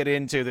actually get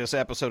into this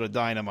episode of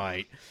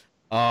Dynamite.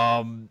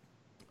 Coming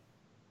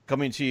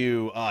to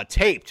you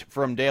taped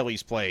from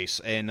Daly's Place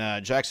in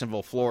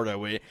Jacksonville,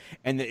 Florida,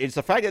 and it's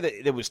the fact that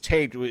it was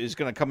taped is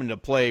going to come into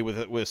play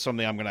with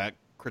something I'm going to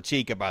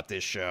critique about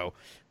this show.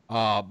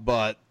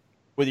 But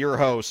with your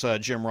hosts,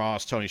 Jim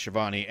Ross, Tony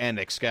Schiavone, and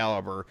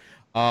Excalibur,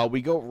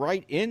 we go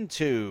right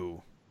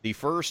into the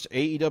first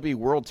AEW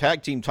World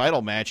Tag Team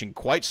title match in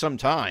quite some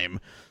time,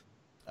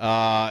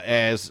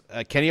 as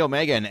Kenny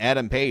Omega and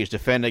Adam Page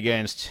defend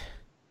against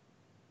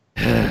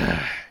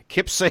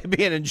Kip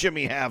Sabian and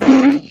Jimmy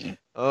Havoc.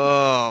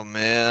 Oh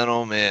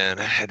man,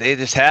 they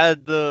just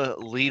had the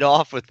lead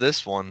off with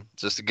this one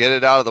just to get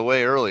it out of the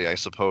way early, I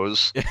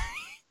suppose.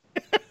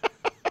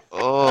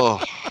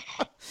 Oh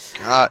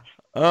God.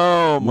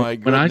 Oh my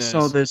goodness. When I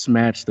saw this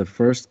match, the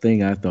first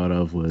thing I thought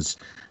of was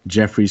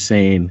Geoffrey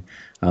saying,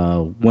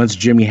 once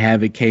Jimmy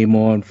Havoc came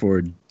on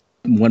for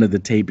one of the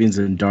tapings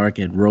in Dark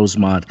and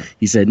Rosemont,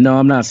 he said, "No,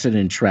 I'm not sitting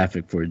in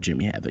traffic for a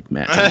Jimmy Havoc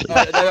match."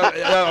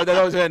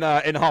 That was in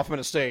Hoffman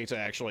Estates,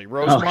 actually.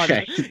 Rosemont.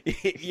 Okay.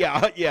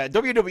 Yeah.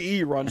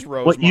 WWE runs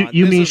Rosemont. What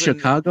you mean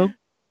Chicago?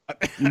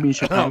 You mean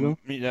Chicago?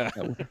 Yeah.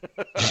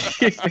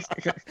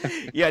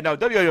 Yeah, no,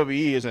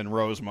 WWE is in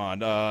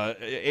Rosemont.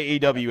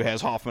 AEW has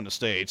Hoffman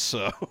Estates,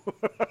 so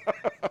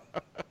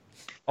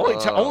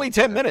only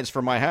 10 minutes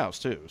from my house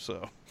too.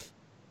 So,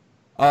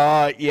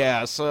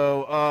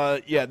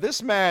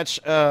 this match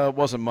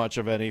wasn't much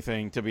of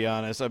anything, to be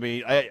honest. I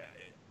mean,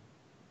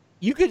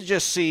 you could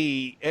just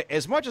see,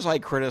 as much as I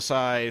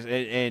criticize,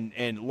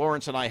 and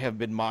Lawrence and I have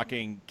been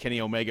mocking Kenny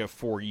Omega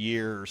for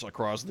years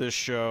across this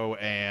show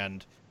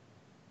and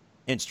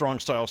in Strong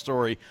Style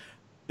Story,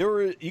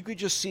 you could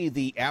just see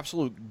the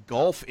absolute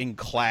gulf in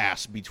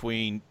class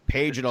between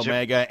Page and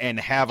Omega and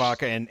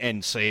Havoc and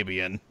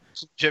Sabian.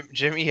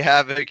 Jimmy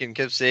Havoc and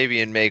Kip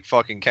Sabian make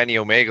fucking Kenny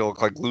Omega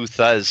look like Lou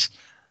Thez.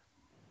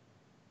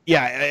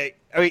 Yeah,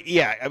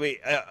 I mean,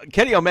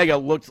 Kenny Omega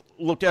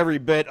looked every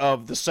bit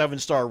of the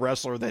 7-star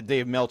wrestler that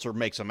Dave Meltzer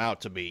makes him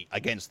out to be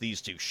against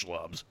these two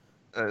schlubs.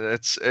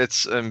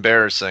 It's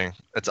embarrassing.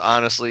 It's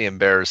honestly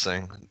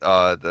embarrassing.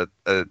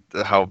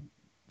 How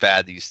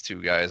bad these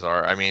two guys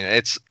are. I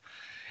mean,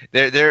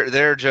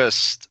 they're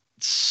just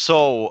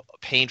so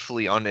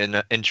painfully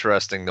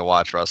uninteresting to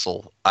watch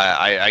wrestle.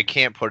 I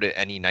can't put it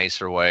any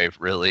nicer way,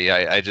 really.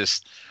 I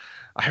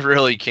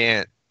really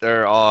can't.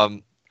 Their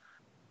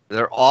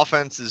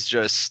offense is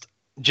just,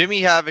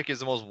 Jimmy Havoc is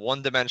the most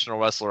one-dimensional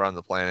wrestler on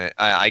the planet.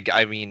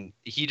 I mean,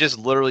 he just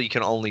literally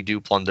can only do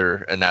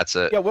plunder, and that's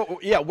it.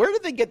 Yeah, where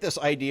did they get this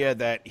idea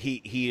that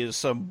he is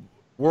some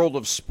World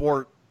of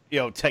Sport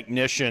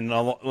technician,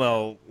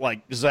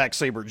 like Zack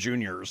Sabre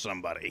Jr. or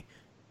somebody?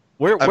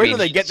 Where do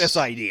they get this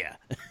idea?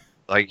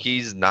 Like,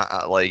 he's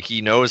not, like,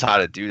 he knows how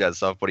to do that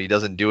stuff, but he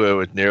doesn't do it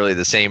with nearly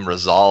the same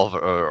resolve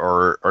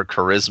or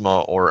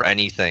charisma or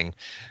anything,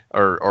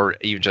 or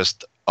even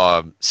just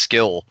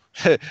skill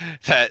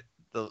that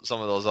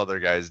some of those other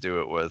guys do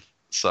it with.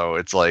 So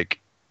it's like,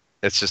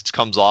 it just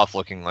comes off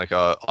looking like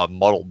a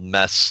muddled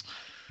mess,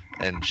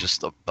 and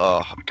just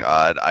oh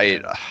God,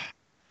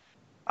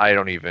 I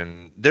don't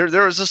even, there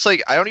was just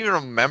like, I don't even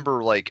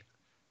remember like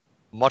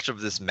much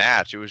of this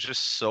match. It was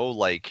just so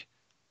like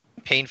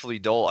painfully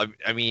dull.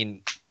 I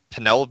mean,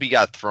 Penelope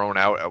got thrown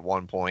out at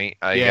one point.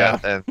 I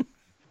guess, and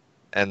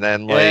and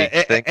then like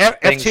things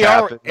FTR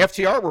happen.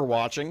 FTR we're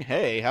watching.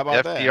 Hey, how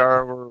about that?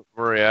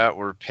 FTR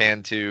we're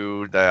panned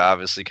to, that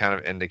obviously kind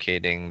of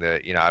indicating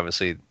that, you know,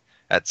 obviously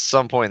at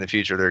some point in the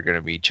future they're going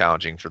to be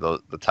challenging for the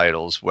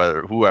titles,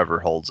 whether whoever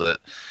holds it.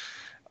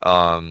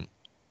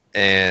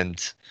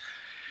 And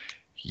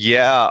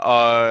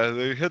yeah,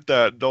 they hit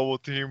that double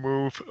team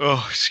move.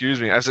 Oh, excuse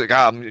me. I said,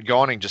 God, I'm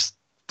yawning just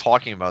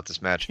talking about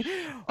this match.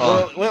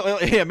 Well,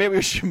 yeah, maybe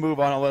we should move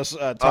on unless,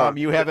 Tom,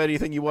 you have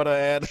anything you want to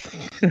add?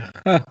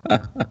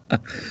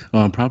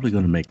 Well, I'm probably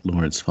going to make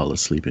Lawrence fall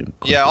asleep.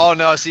 Yeah, oh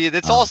no, see,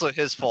 it's also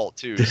his fault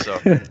too, so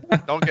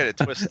don't get it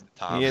twisted,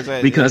 Tom.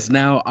 Because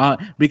now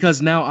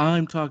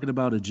I'm talking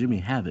about a Jimmy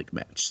Havoc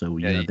match, so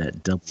we have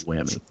that double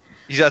whammy.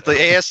 He's got the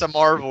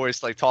ASMR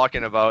voice, like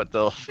talking about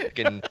the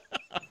fucking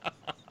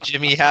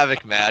Jimmy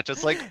Havoc match.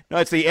 It's like, no,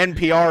 it's the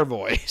NPR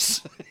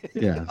voice.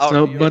 Yeah.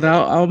 So, but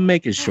I'll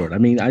make it short. I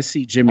mean, I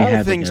see Jimmy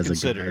Havoc things as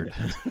considered. a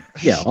guy.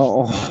 Yeah,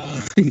 all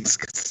things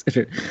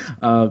considered.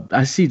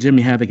 I see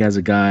Jimmy Havoc as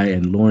a guy,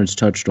 and Lawrence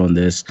touched on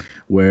this,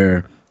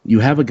 where you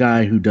have a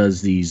guy who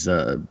does these,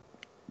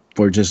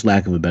 for just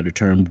lack of a better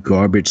term,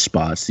 garbage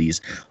spots,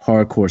 these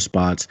hardcore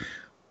spots.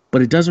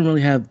 But it doesn't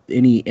really have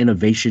any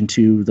innovation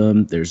to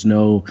them. There's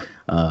no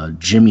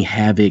Jimmy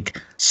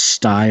Havoc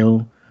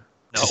style,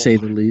 to say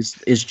the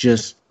least. It's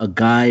just a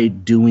guy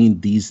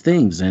doing these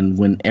things. And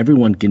when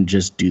everyone can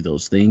just do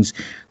those things,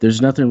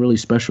 there's nothing really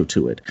special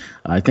to it.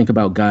 I think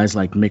about guys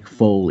like Mick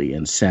Foley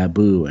and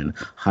Sabu and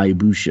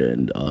Hayabusa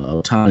and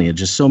Otani,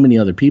 just so many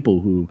other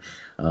people who,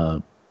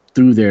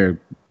 through their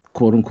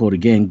quote-unquote,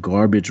 again,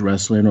 garbage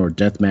wrestling or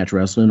deathmatch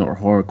wrestling or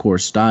hardcore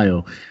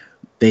style,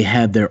 they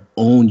have their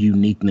own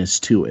uniqueness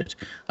to it,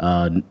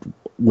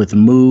 with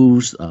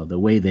moves, the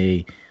way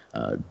they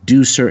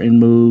do certain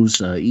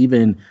moves,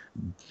 even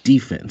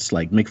defense,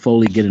 like Mick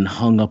Foley getting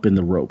hung up in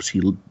the ropes.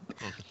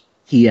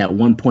 He at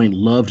one point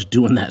loved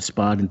doing that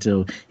spot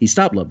until he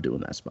stopped loving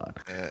doing that spot.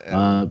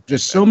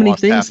 Just so many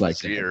things like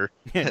that.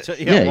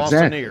 Yeah,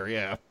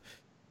 exactly.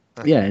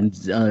 Yeah,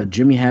 and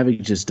Jimmy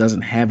Havoc just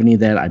doesn't have any of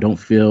that. I don't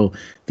feel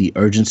the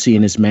urgency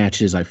in his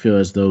matches. I feel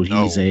as though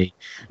he's a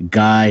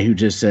guy who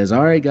just says,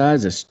 all right,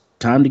 guys, it's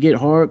time to get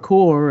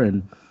hardcore,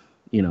 and,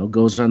 you know,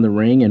 goes on the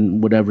ring,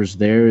 and whatever's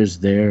there is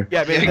there.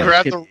 Yeah, I mean, he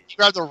grabbed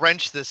the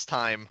wrench this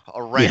time.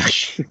 A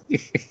wrench.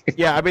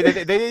 Yeah, I mean,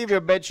 they didn't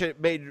even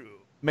made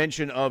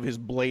mention of his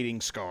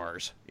blading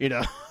scars, you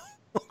know?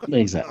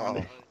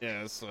 Exactly.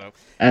 Yeah, so.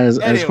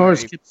 As far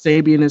as Kip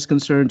Sabian is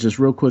concerned, just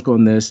real quick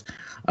on this,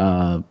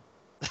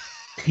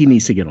 he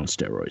needs to get on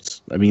steroids.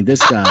 I mean, this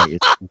guy is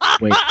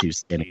way too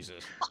skinny.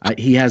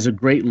 He has a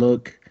great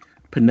look.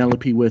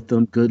 Penelope with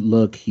him, good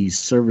look. He's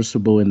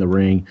serviceable in the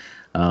ring.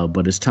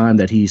 But it's time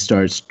that he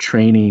starts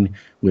training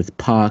with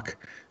Pac,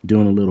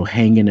 doing a little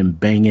hanging and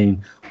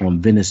banging on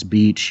Venice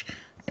Beach,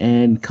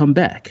 and come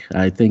back.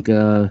 I think,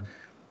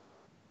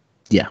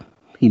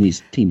 he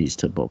needs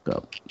to bulk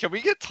up. Can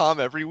we get Tom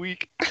every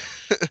week?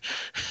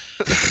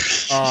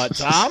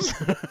 Tom?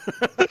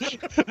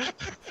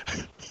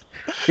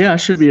 Yeah, I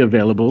should be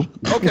available.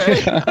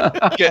 Okay.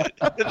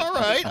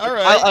 All right.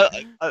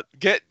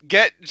 Get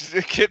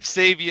Kip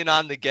Sabian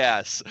on the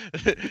gas.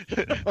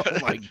 Oh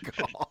my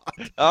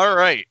God. All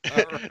right.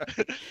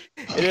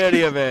 In any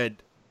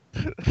event,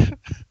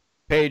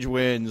 Paige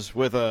wins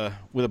with a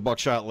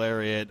buckshot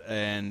lariat,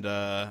 and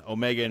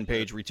Omega and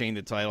Paige retain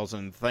the titles.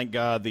 And thank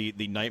God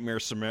the nightmare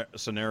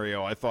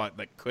scenario I thought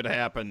that could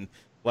happen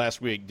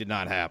last week did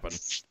not happen.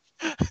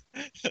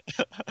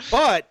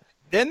 But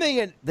then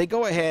they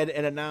go ahead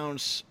and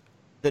announce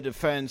the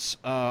defense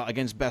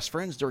against Best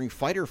Friends during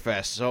Fyter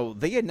Fest. So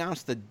they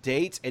announced the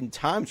dates and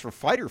times for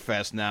Fyter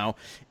Fest now.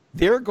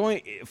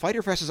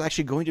 Fyter Fest is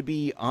actually going to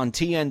be on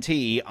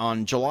TNT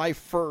on July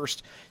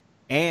 1st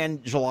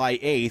and July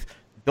 8th.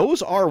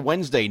 Those are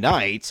Wednesday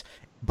nights,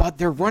 but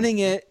they're running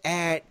it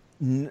at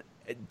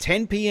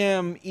 10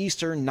 p.m.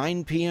 Eastern,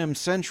 9 p.m.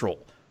 Central.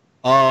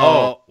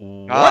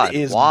 What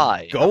is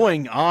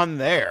going on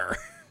there?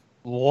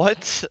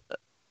 What?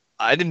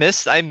 I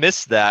missed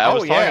that. I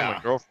was talking to my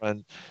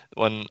girlfriend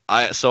I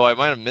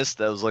might have missed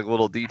those like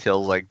little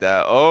details like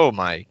that. Oh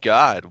my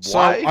God!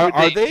 Why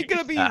are they going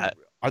to be?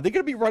 Are they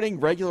going to be running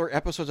regular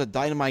episodes of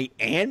Dynamite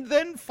and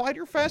then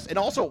Fyter Fest? And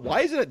also,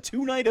 why is it a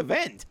 2-night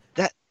event?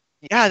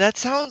 That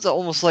sounds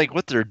almost like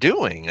what they're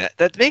doing.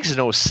 That makes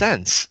no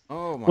sense.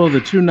 Oh my! Well,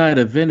 the 2-night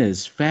event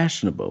is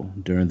fashionable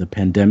during the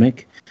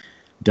pandemic.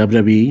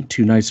 WWE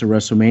 2 nights of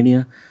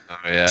WrestleMania. Oh,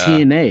 yeah.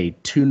 TNA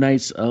 2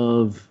 nights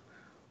of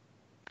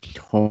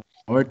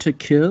Hard to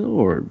Kill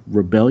or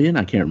Rebellion.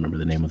 I can't remember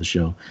the name of the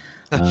show.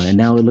 And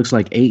now it looks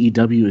like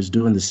AEW is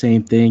doing the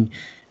same thing.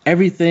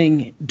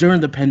 Everything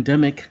during the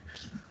pandemic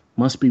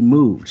must be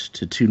moved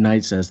to 2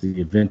 nights as the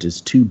event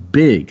is too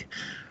big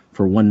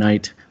for 1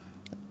 night.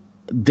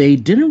 They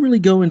didn't really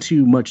go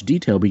into much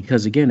detail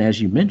because, again,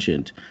 as you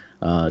mentioned,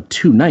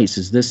 2 nights,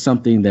 is this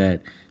something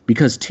that,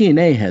 because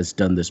TNA has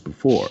done this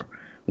before,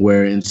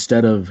 where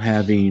instead of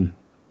having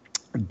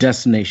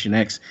Destination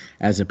X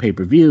as a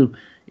pay-per-view,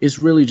 it's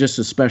really just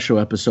a special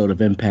episode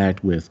of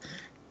Impact with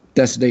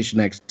Destination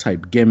X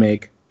type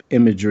gimmick,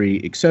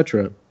 imagery,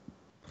 etc.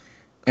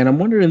 And I'm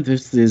wondering if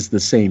this is the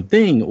same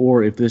thing,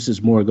 or if this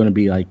is more going to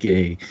be like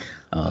a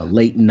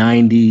late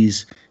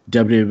 '90s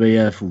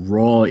WWF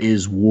Raw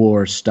is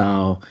War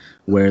style,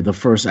 where the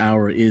first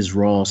hour is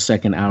Raw,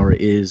 second hour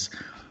is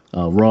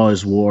Raw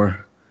is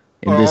War.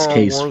 In this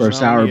case,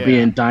 first hour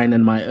being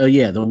Dynamite.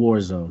 The War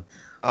Zone.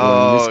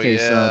 In this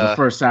case, the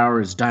first hour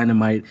is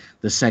Dynamite.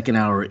 The second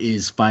hour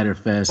is Fyter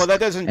Fest. Well, that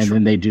doesn't. And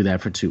then they do that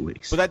for 2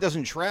 weeks. But that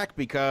doesn't track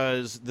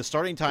because the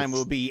starting time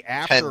will be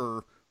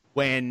after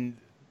when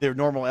their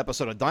normal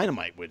episode of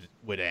Dynamite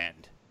would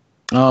end.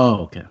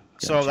 Oh, okay. Gotcha.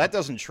 So that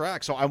doesn't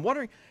track. So I'm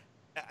wondering.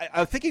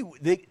 I'm thinking.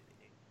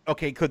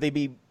 Could they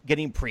be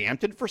getting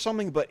preempted for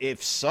something? But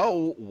if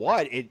so,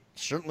 what? It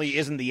certainly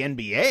isn't the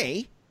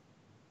NBA.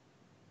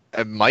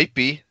 It might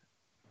be.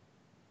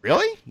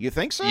 Really? You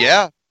think so?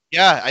 Yeah.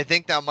 Yeah, I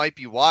think that might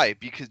be why.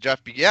 Because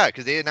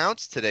because they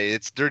announced today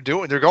they're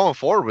going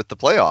forward with the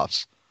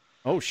playoffs.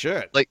 Oh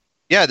shit!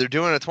 They're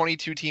doing a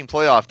 22-team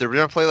playoff. They're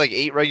going to play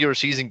 8 regular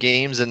season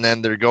games, and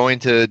then they're going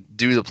to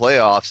do the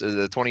playoffs,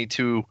 the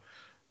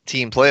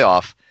 22-team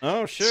playoff.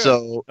 Oh shit!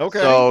 So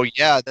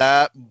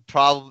that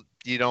probably,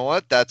 you know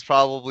what? That's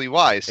probably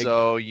why.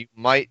 So you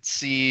might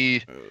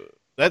see.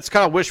 That's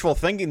kind of wishful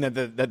thinking that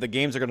the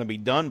games are going to be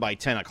done by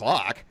 10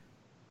 o'clock.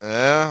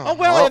 Yeah. Oh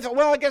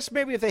well, I guess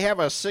maybe if they have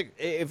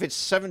if it's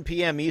 7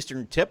 p.m.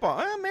 Eastern tip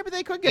on, maybe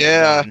they could get it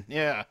done.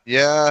 Yeah.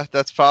 Yeah,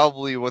 that's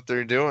probably what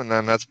they're doing.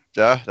 Then that's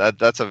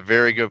a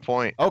very good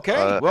point.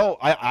 Okay. Well,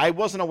 I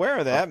wasn't aware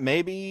of that.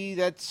 Maybe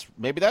that's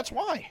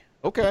why.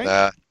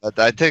 Okay.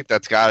 I think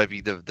that's got to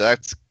be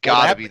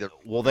the.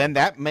 Well, then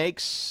that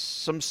makes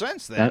some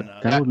sense. Then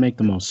that would make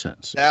the most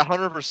sense. That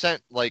 100%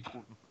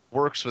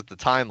 works with the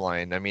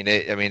timeline. I mean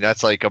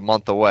that's a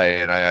month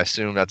away, and I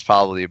assume that's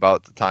probably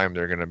about the time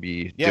they're going to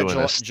be doing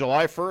this.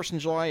 July 1st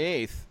and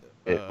July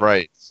 8th.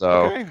 Right. So.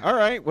 Okay. All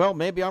right. Well,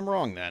 maybe I'm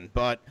wrong then,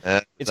 but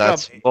that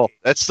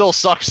still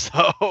sucks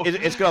though.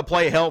 It's going to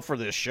play hell for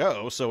this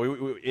show. So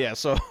the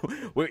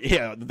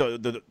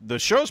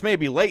shows may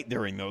be late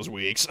during those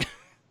weeks.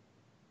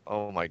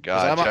 Oh my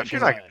God, Jeff!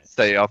 You're not going to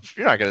stay up.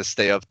 You're not going to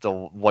stay up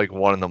till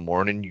 1 in the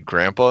morning, you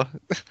grandpa.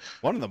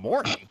 1 in the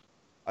morning.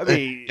 I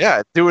mean,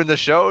 doing the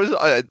shows.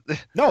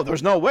 No,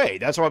 there's no way.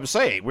 That's what I'm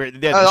saying.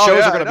 The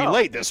shows are going to be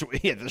late this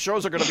week. Yeah, the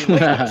shows are going to be late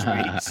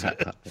this week.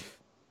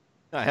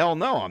 Hell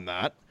no, I'm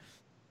not.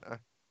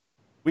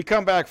 We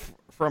come back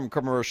from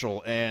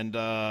commercial, and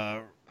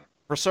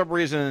for some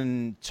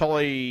reason,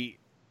 Tully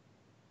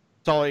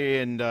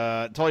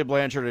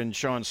Blanchard and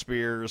Sean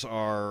Spears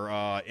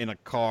are in a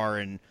car,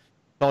 and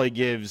Tully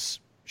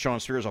gives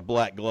Sean Spears a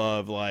black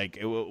glove.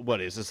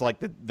 What is this? Like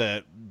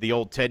the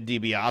old Ted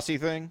DiBiase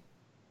thing?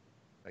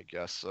 I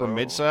guess so. From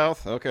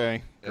Mid-South?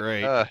 Okay,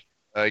 great.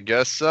 I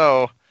guess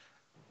so.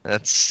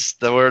 That's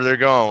where they're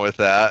going with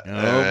that.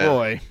 Oh,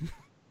 boy.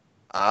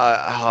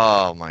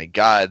 Oh, my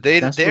God.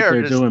 That's what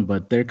they're doing,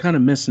 but they're kind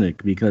of missing it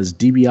because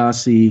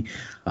DiBiase,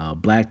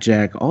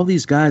 Blackjack, all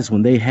these guys,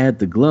 when they had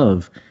the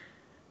glove,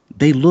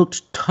 they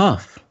looked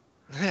tough.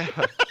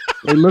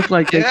 They looked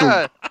like they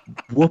could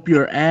whoop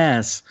your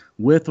ass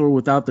with or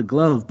without the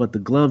glove, but the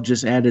glove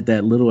just added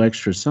that little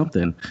extra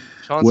something.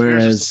 Sean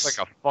Spears just looks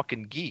like a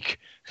fucking geek.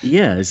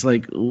 Yeah, it's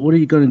like, what are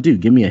you going to do?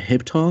 Give me a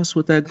hip toss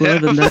with that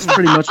glove? And that's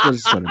pretty much what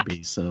it's going to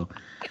be. So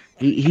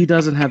he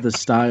doesn't have the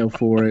style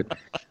for it.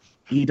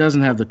 He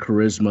doesn't have the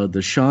charisma.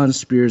 The Sean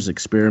Spears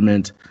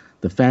experiment,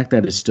 the fact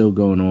that it's still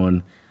going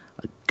on,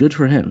 good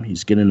for him.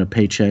 He's getting a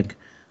paycheck.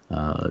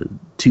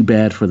 Too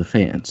bad for the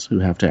fans who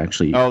have to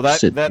actually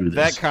sit through this.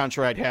 That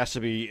contract has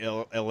to be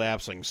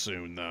elapsing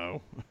soon,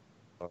 though.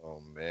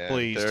 Oh, man.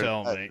 Please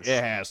tell me.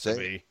 It has to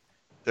be.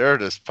 They're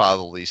just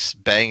probably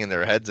banging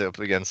their heads up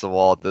against the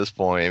wall at this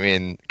point. I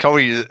mean,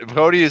 Cody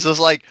is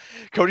just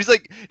Cody's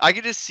I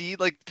can just see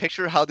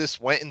picture how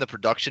this went in the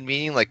production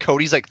meeting.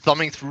 Cody's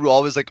thumbing through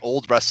all his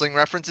old wrestling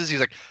references.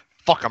 He's like,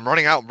 fuck, I'm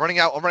running out.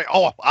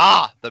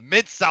 Oh, the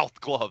Mid-South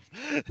glove.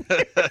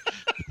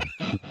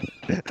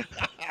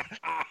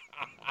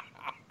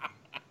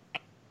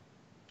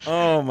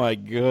 Oh my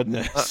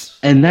goodness!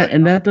 And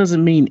that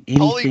doesn't mean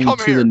anything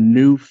to the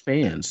new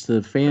fans. To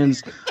the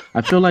fans,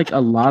 I feel like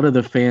a lot of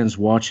the fans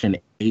watching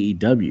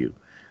AEW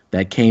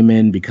that came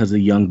in because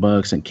of Young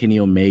Bucks and Kenny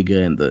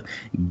Omega and the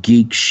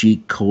geek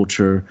chic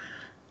culture,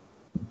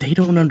 they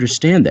don't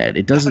understand that.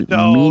 It doesn't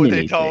mean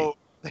anything.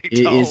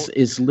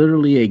 It's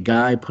literally a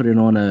guy putting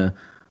on a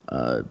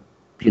a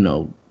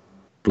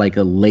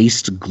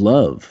laced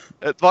glove.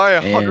 That's why I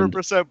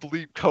 100%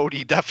 believe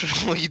Cody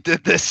definitely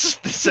did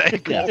this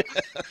angle.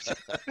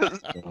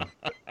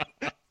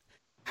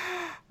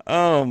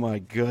 Oh my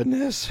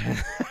goodness.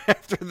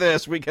 After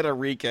this, we get a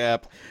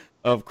recap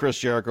of Chris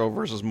Jericho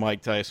versus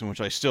Mike Tyson,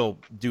 which I still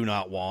do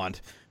not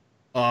want.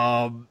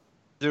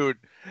 Dude,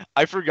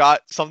 I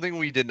forgot something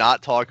we did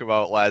not talk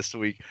about last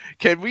week.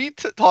 Can we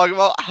talk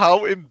about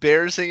how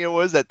embarrassing it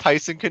was that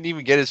Tyson couldn't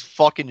even get his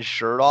fucking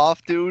shirt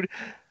off, dude?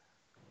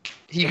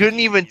 He couldn't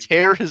even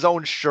tear his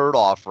own shirt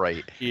off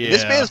right. Yeah.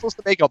 This man is supposed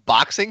to make a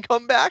boxing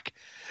comeback.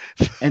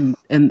 And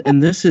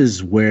this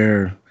is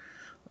where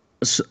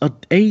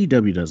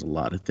AEW does a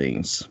lot of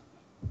things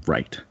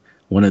right.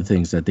 One of the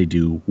things that they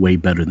do way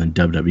better than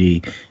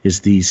WWE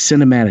is the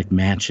cinematic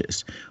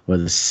matches, or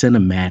the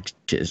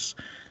cinematches,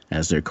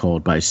 as they're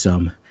called by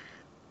some.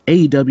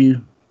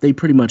 AEW, they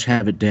pretty much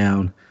have it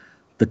down.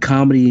 The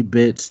comedy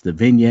bits, the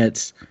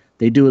vignettes,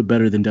 they do it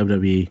better than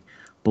WWE.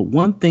 But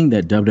one thing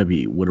that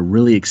WWE would have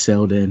really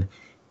excelled in,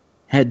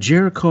 had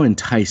Jericho and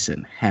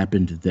Tyson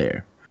happened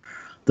there,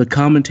 the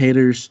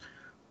commentators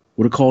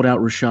would have called out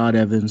Rashad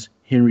Evans,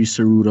 Henry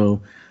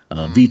Cejudo,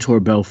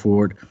 Vitor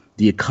Belfort,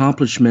 the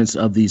accomplishments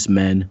of these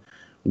men,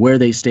 where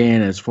they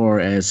stand as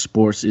far as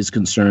sports is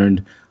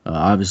concerned.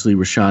 Obviously,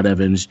 Rashad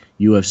Evans,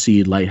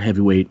 UFC light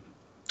heavyweight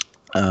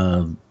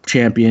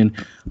champion,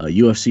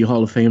 UFC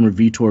Hall of Famer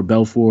Vitor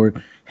Belfort,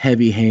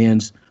 heavy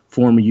hands,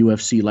 former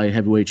UFC light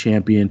heavyweight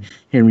champion,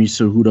 Henry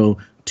Cejudo,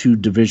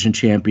 2-division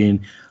champion,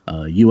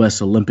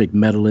 U.S. Olympic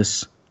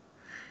medalist,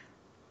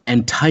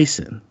 and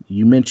Tyson.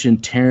 You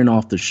mentioned tearing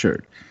off the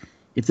shirt.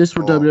 If this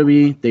were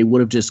WWE, they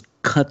would have just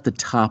cut the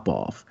top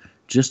off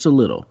just a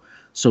little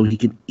so he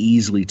can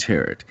easily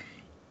tear it.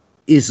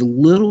 It's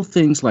little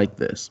things like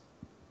this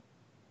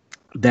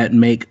that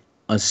make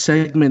a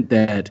segment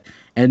that,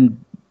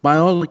 and by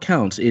all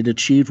accounts, it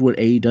achieved what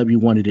AEW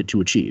wanted it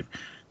to achieve.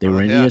 They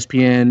were in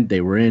ESPN,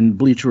 they were in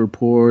Bleacher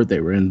Report, they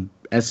were in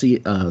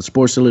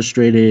Sports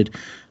Illustrated,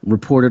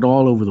 reported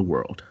all over the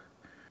world.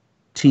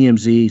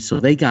 TMZ, so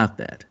they got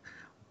that.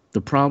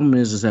 The problem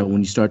is that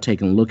when you start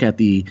taking a look at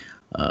the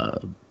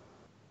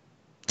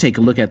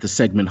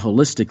segment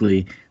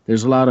holistically,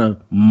 there's a lot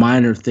of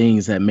minor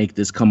things that make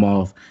this come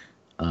off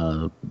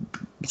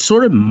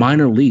sort of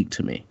minor league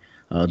to me.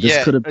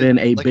 This could have been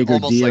a bigger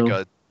deal. Almost like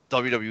a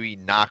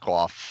WWE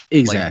knockoff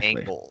exactly.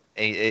 Angle.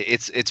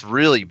 It's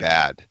really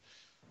bad.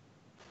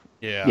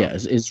 Yeah. Yeah,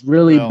 it's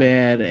really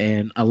bad,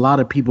 and a lot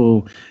of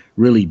people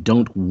really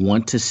don't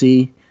want to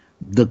see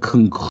the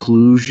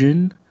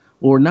conclusion,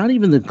 or not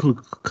even the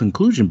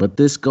conclusion, but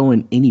this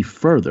going any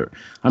further.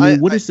 I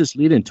mean, what is this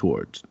leading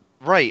towards?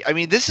 Right. I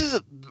mean, this is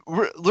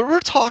we're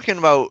talking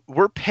about,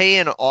 we're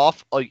paying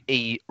off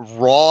a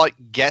Raw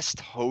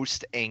guest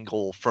host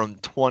angle from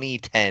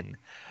 2010.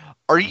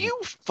 Are you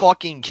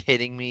fucking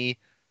kidding me?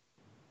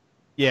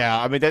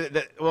 Yeah, I mean,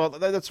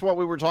 that's what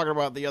we were talking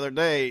about the other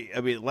day.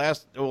 I mean,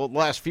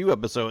 last few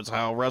episodes,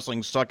 how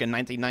wrestling stuck in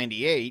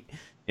 1998.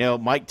 You know,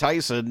 Mike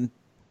Tyson,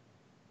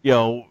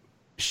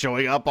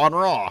 showing up on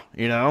Raw.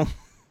 I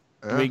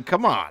mean,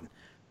 come on.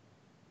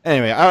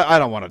 Anyway, I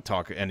don't want to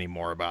talk any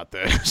more about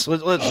this.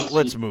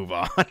 Let's move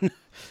on.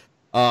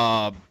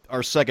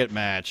 Our second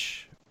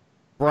match,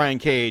 Brian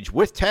Cage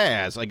with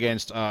Taz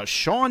against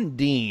Shawn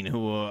Dean,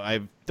 who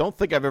I don't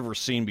think I've ever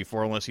seen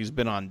before, unless he's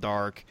been on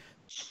Dark.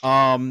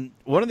 One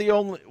of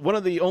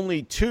the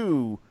only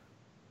two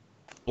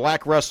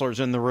black wrestlers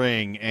in the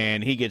ring,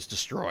 and he gets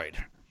destroyed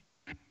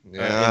in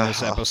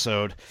this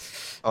episode.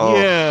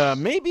 Yeah,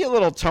 maybe a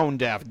little tone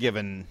deaf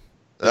given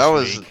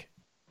this week.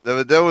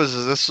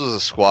 This was a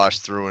squash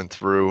through and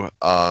through.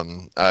 I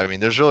mean,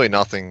 there's really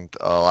nothing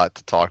a lot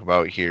to talk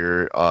about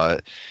here. I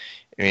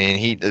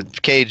mean,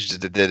 Cage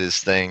did his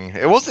thing.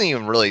 It wasn't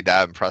even really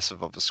that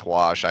impressive of a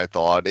squash, I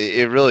thought.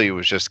 It really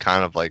was just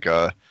kind of like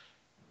a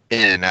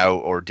in and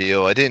out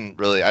ordeal. I didn't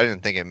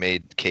think it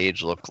made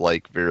Cage look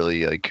like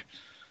really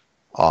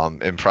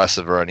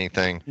impressive or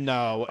anything.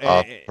 No,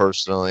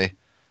 personally.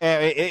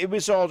 It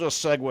was all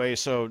just segue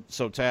so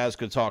Taz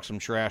could talk some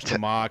trash to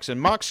Mox,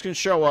 and Mox can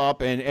show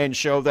up and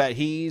show that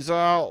he's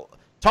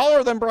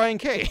taller than Brian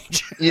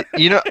Cage. I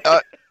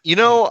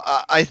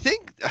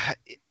think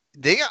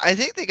they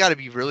got to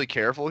be really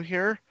careful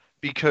here,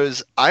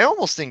 because I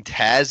almost think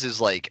Taz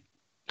is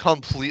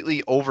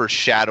completely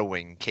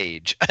overshadowing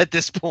Cage at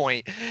this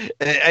point.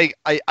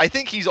 I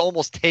think he's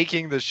almost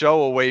taking the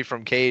show away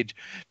from Cage,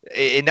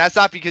 and that's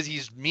not because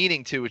he's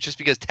meaning to. It's just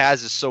because Taz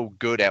is so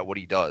good at what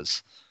he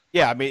does.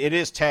 Yeah, I mean, it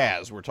is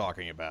Taz we're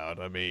talking about.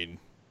 I mean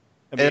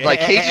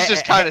Cage is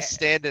just kind of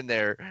standing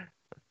there.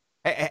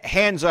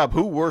 Hands up,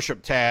 who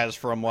worshipped Taz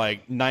from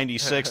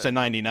 96 to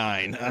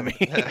 99? I mean,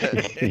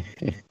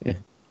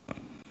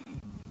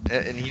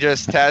 and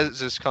Taz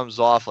just comes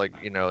off like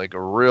a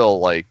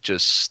real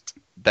just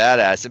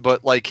badass,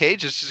 but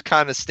Cage is just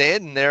kind of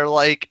standing there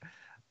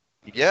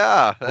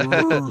yeah.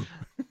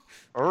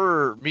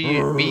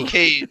 Me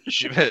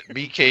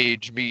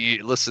Cage,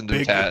 me listen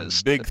to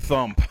Taz. Big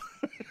thump.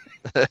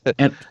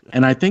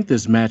 And I think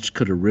this match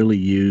could have really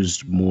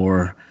used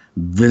more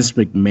Vince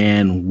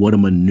McMahon what a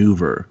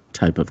maneuver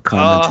type of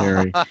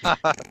commentary,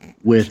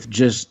 with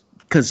just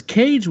because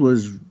Cage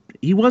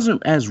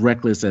wasn't as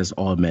reckless as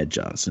Ahmed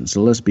Johnson,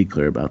 so let's be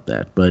clear about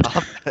that. But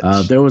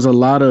there was a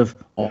lot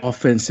of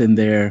offense in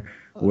there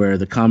where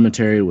the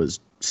commentary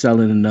was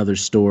selling another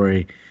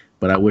story,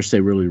 but I wish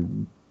they really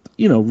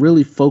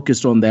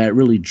focused on that,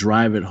 really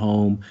drive it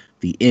home,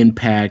 the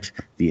impact,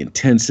 the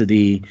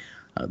intensity,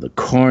 the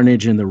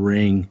carnage in the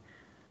ring,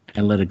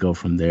 and let it go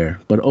from there.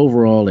 But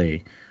overall,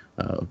 a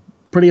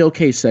pretty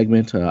okay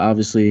segment.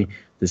 Obviously,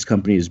 this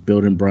company is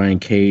building Brian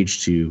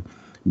Cage to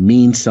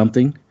mean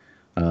something.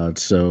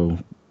 So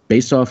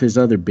based off his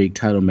other big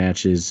title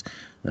matches,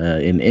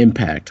 in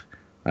Impact,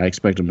 I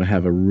expect him to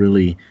have a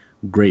really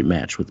great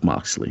match with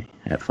Moxley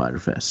at Fyter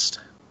Fest.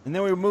 And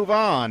then we move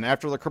on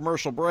after the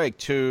commercial break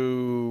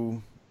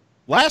to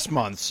last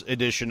month's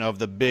edition of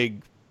the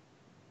big,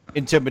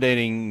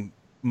 intimidating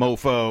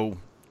mofo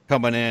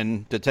coming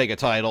in to take a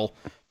title.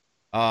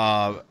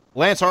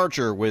 Lance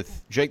Archer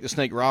with Jake the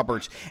Snake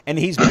Roberts, and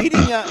he's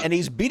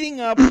beating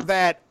up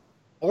that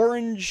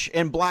orange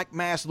and black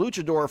masked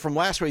luchador from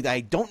last week.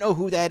 I don't know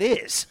who that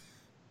is.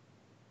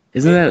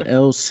 Isn't that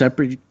El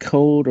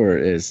Serpentico or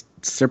is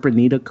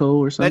Serpentico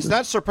or something? It's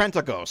not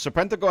Serpentico.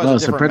 Serpentico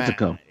has a different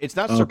mask. It's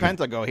not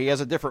Serpentico. He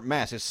has a different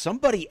mask. It's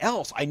somebody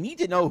else. I need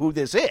to know who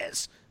this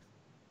is.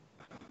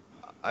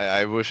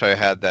 I wish I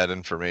had that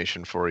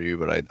information for you,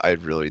 but I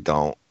really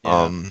don't.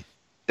 Yeah.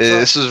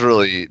 This is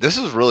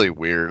really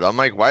weird. I'm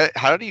like, why?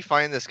 How did he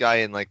find this guy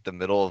in like the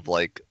middle of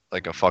like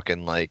a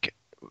fucking like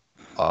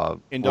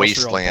Industrial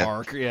wasteland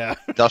park, yeah.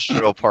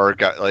 industrial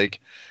park? Like,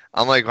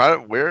 I'm like,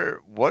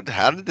 what?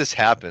 How did this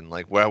happen?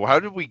 Like, how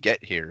did we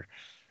get here?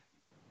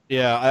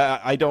 Yeah,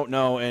 I don't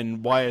know.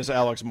 And why is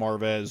Alex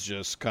Marvez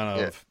just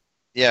kind of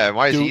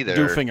why is he there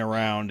doofing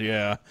around?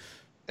 Yeah.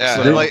 Yeah,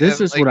 so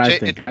this is what I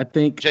think. I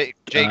think Jake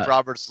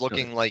Roberts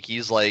looking like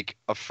he's like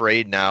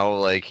afraid now.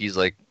 Like he's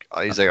like,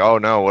 oh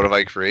no, what have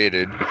I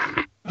created?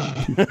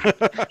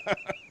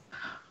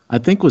 I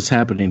think what's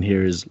happening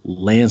here is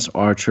Lance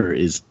Archer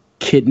is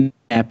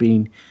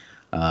kidnapping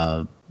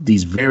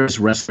these various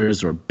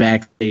wrestlers or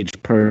backstage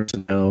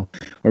personnel,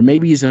 or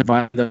maybe he's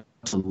inviting them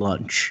to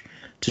lunch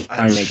to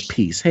try and make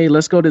peace. Hey,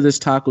 let's go to this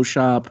taco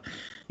shop.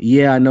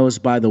 Yeah, I know it's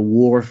by the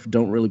wharf.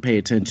 Don't really pay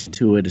attention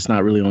to it. It's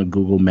not really on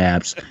Google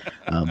Maps.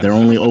 They're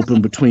only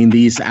open between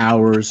these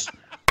hours.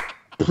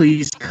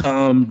 Please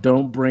come.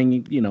 Don't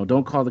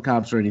don't call the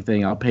cops or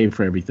anything. I'll pay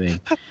for everything.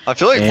 I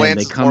feel like and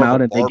Lance they come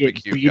out and they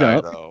get beat guy,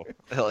 up.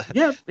 Though.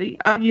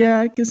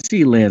 Yeah, I can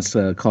see Lance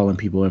calling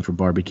people in for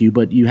barbecue,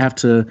 but you have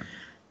to,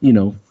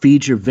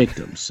 feed your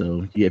victims.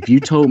 So if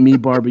you told me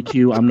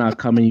barbecue, I'm not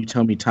coming. You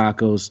tell me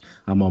tacos,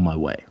 I'm on my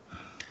way.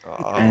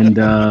 And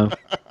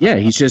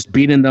he's just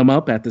beating them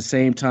up at the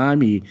same time.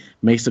 He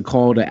makes a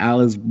call to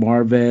Alex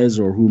Marvez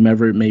or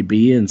whomever it may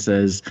be and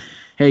says,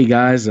 hey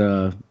guys,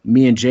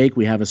 me and Jake,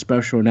 we have a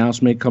special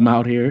announcement, come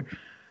out here.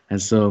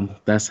 And so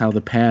that's how the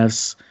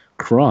paths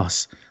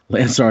cross.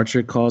 Lance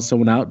Archer calls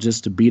someone out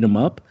just to beat him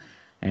up,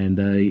 and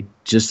he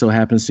just so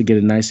happens to get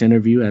a nice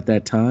interview at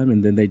that time,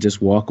 and then they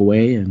just walk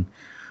away, and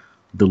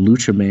the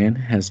Lucha Man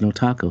has no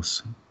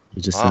tacos.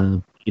 He's just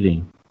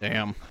eating.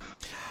 Damn.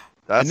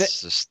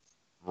 That's just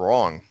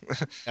wrong.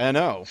 I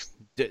know.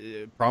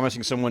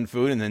 Promising someone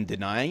food and then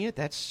denying it,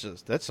 that's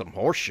some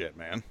horse shit,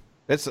 man.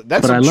 That's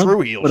some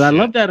true heel shit. But I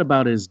love that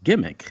about his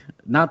gimmick.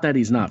 Not that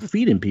he's not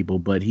feeding people,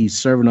 but he's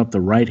serving up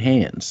the right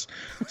hands.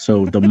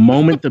 So the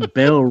moment the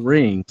bell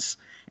rings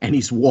and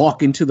he's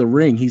walking to the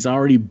ring, he's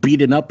already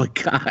beating up a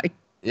guy.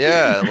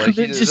 Yeah, like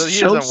he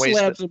doesn't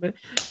waste him.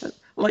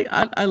 Like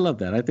I love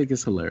that. I think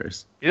it's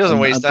hilarious. He doesn't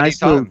waste any nice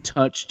time. Little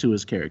touch to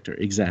his character.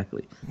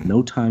 Exactly.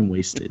 No time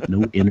wasted.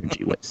 No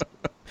energy wasted.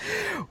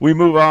 We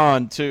move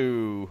on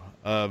to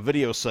a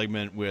video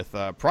segment with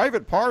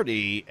Private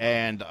Party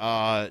and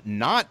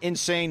not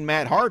insane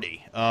Matt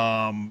Hardy.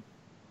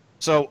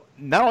 So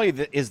not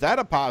only is that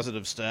a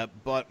positive step,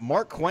 but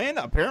Mark Quinn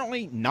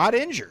apparently not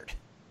injured.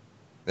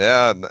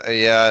 Yeah.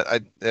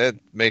 It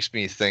makes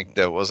me think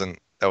that was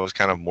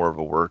kind of more of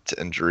a worked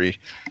injury.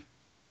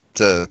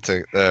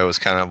 That was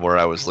kind of where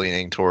I was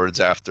leaning towards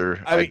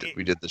after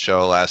we did the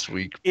show last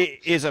week.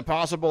 Is it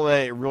possible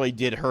that it really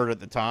did hurt at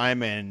the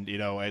time, and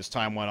as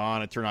time went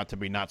on, it turned out to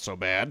be not so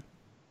bad?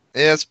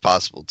 Yeah, it's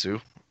possible too.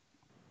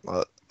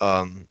 But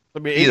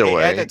either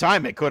way, at the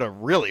time it could have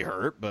really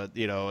hurt, but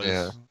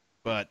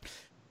But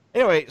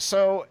anyway,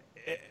 so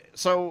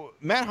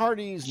Matt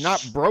Hardy's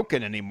not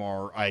broken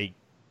anymore, I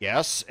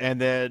guess, and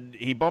then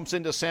he bumps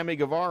into Sammy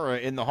Guevara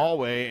in the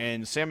hallway,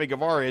 and Sammy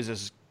Guevara is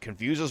as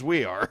confused as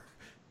we are.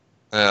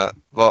 Yeah,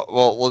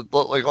 well,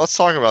 like let's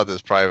talk about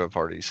this Private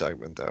Party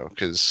segment though,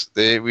 because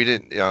we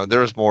didn't,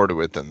 there was more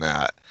to it than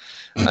that.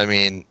 I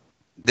mean,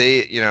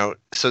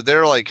 so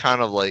they're like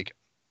kind of like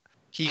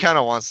he kind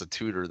of wants to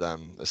tutor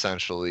them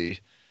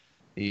essentially.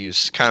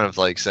 He's kind of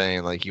like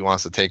saying like he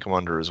wants to take them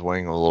under his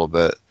wing a little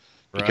bit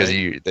because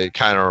they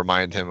kind of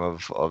remind him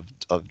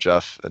of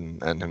Jeff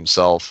and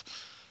himself,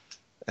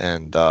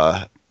 and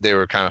they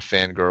were kind of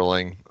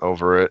fangirling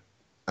over it,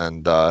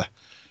 and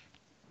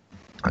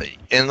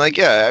like,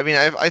 yeah, I mean,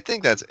 I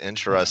think that's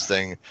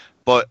interesting,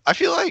 but I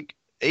feel like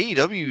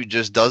AEW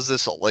just does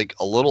this like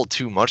a little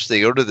too much. They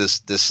go to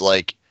this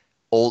like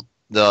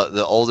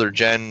the older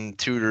gen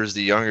tutors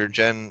the younger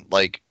gen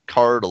like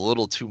card a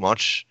little too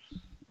much.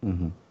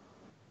 Mm-hmm.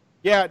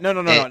 Yeah,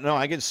 no,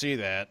 I can see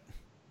that.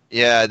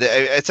 Yeah,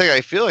 it's like I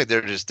feel like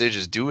they're just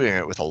doing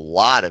it with a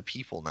lot of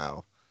people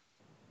now,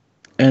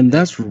 and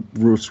that's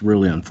what's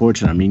really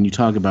unfortunate. I mean, you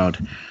talk about.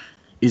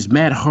 Is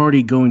Matt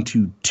Hardy going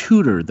to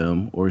tutor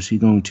them, or is he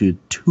going to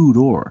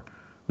tutor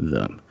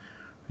them?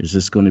 Is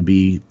this going to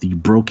be the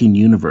Broken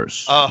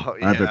Universe? Oh,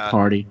 Private yeah.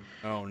 Party.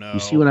 Oh no! You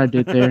see what I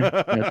did there?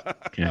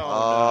 Okay.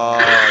 Oh,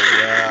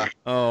 yeah.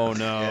 Oh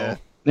no! Yeah.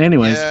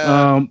 Anyways,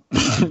 Yeah.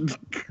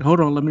 hold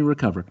on, let me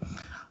recover.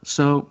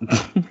 So,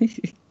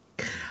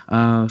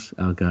 oh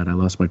god, I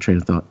lost my train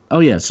of thought. Oh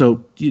yeah,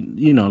 so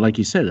you know, like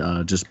you said,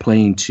 just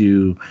playing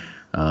to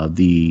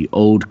the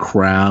old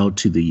crowd,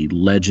 to the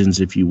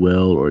legends, if you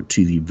will, or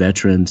to the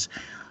veterans.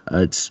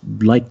 It's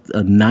like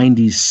a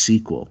 '90s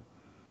sequel.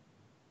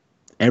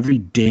 Every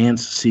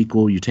dance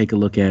sequel, you take a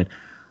look at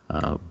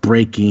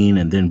Breaking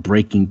and then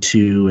Breaking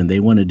 2, and they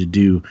wanted to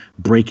do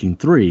Breaking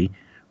 3,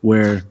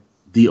 where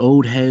the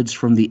old heads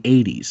from the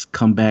 80s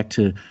come back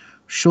to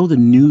show the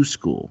new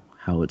school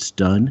how it's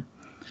done.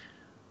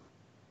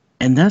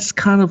 And that's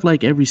kind of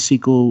like every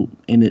sequel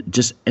in it,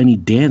 just any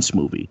dance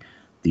movie.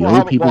 The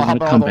old people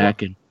want to come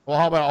back and Well,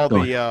 how about all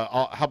Go the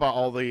how about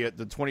all the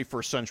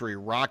 21st century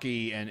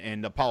Rocky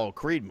and Apollo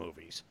Creed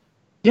movies?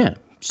 yeah,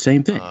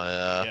 same thing. Oh,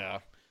 yeah. Yeah.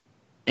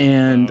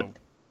 And So-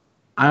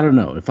 I don't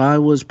know. If I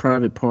was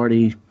Private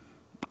Party,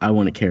 I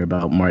wouldn't care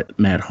about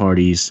Matt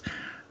Hardy's.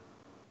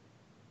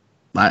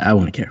 I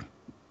wouldn't care.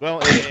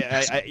 Well,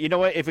 you know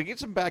what? If it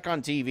gets them back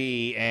on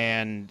TV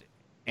and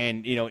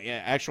you know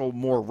actual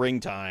more ring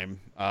time,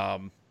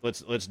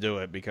 let's do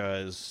it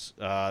because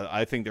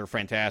I think they're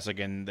fantastic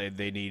and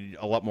they need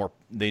a lot more.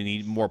 They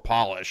need more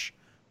polish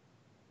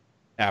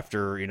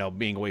after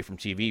being away from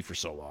TV for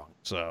so long.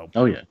 So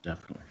Oh yeah,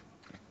 definitely.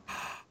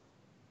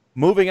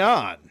 moving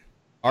on,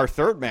 our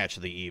third match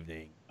of the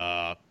evening.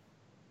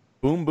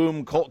 Boom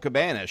Boom Colt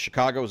Cabana,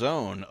 Chicago's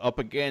own, up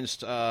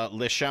against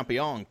Le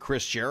Champion,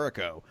 Chris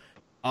Jericho.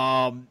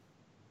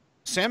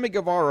 Sammy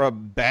Guevara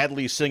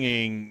badly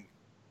singing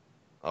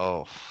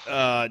Oh,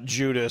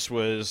 Judas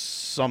was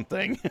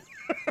something.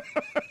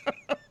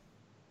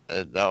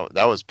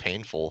 that was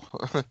painful.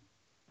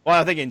 Well,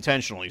 I think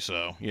intentionally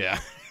so, yeah.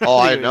 Oh,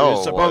 I It know was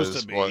it supposed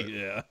was, to be, but-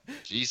 yeah.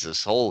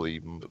 Jesus,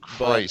 holy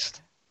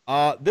Christ.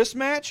 This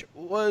match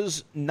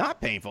was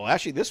not painful.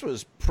 Actually, this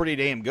was pretty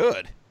damn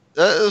good.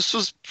 This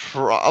was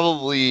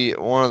probably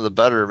one of the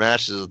better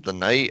matches of the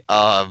night.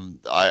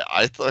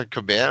 I thought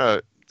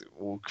Cabana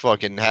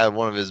fucking had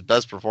one of his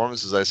best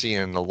performances I've seen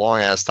in a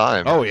long ass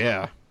time. Oh,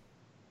 yeah.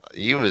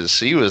 He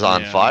was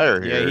on Yeah.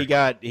 fire Yeah, here. he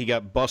got he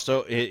got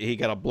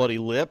a bloody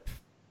lip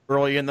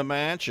early in the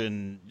match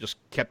and just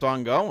kept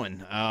on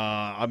going.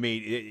 I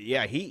mean,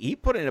 he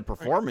put in a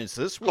performance.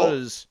 This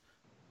was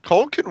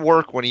Colt can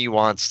work when he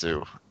wants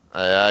to.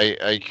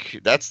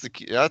 That's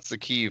the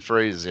key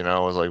phrase, is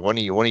like when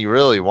he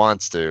really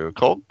wants to.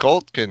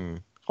 Colt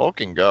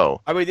can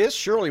go. I mean, this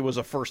surely was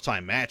a first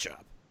time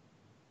matchup.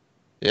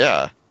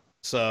 Yeah.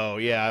 So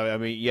yeah, I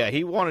mean, yeah,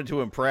 he wanted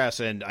to impress,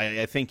 and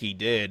I think he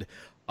did.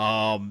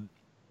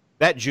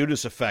 That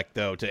Judas effect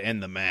though to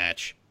end the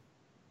match,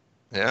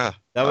 Yeah.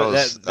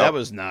 that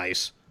was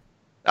nice.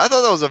 I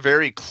thought that was a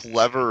very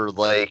clever,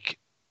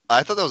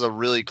 I thought that was a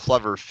really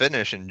clever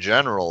finish in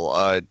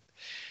general.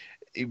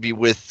 Be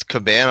with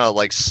Cabana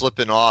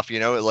slipping off,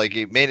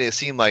 it made it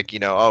seem like,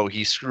 oh,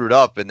 he screwed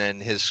up, and then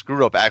his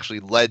screw up actually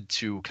led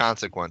to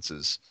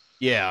consequences.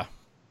 Yeah,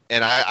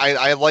 And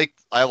I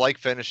like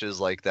finishes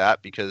like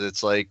that because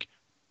it's like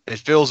it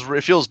feels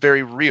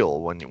very real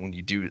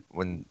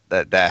when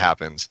that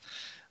happens.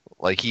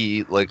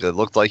 It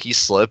looked like he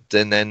slipped,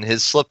 and then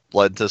his slip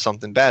led to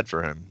something bad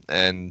for him,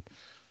 and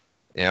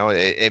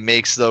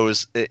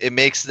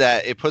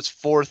it puts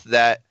forth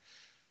that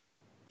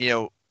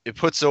it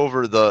puts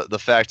over the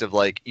fact of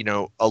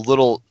a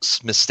little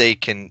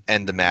mistake can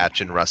end the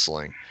match in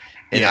wrestling,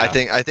 and Yeah.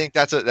 I think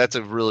that's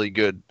a really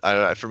good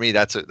for me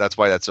that's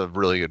why that's a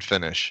really good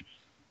finish.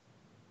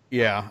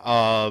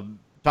 yeah.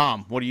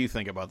 Tom, what do you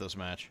think about this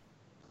match?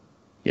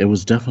 It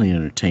was definitely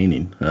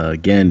entertaining.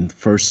 Again,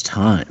 first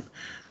time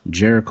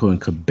Jericho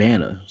and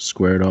Cabana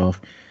squared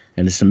off,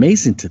 and it's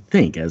amazing to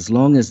think as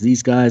long as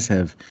these guys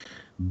have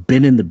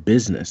been in the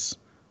business,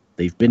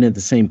 they've been in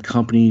the same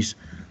companies,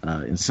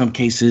 in some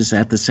cases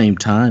at the same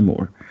time,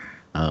 or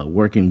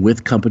working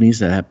with companies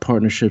that have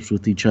partnerships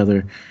with each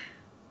other.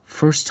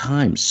 First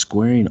time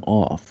squaring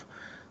off.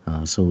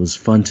 So it was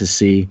fun to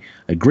see.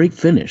 A great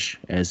finish,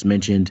 as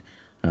mentioned,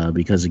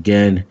 because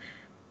again,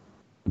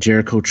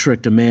 Jericho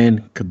tricked him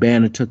in.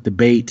 Cabana took the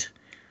bait.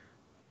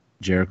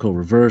 Jericho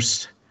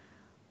reversed.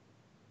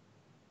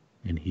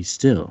 And he's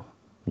still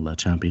Le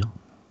Champion.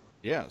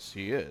 Yes,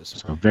 he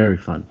is. So very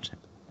fun.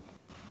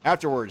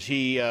 Afterwards,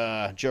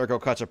 Jericho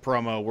cuts a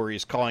promo where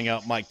he's calling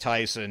out Mike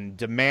Tyson,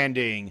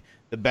 demanding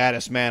the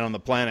baddest man on the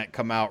planet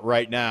come out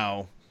right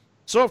now.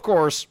 So, of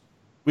course,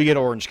 we get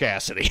Orange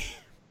Cassidy,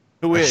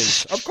 who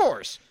is, of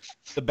course,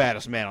 the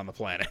baddest man on the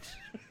planet.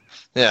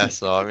 Yeah,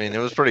 so I mean it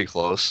was pretty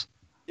close.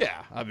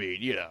 Yeah, I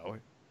mean,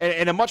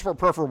 and a much more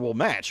preferable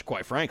match,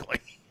 quite frankly.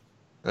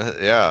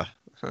 Yeah.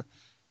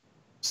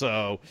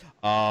 So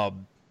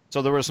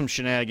there were some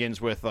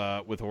shenanigans with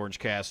Orange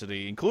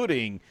Cassidy,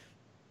 including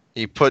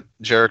He put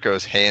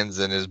Jericho's hands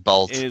in his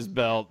belt. his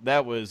belt.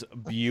 That was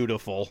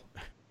beautiful.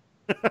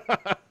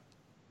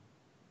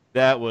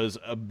 That was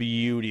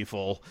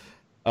beautiful.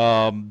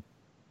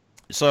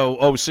 So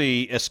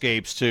OC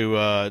escapes to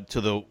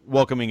the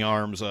welcoming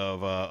arms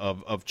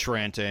of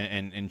Trent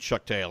and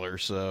Chuck Taylor.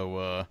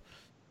 So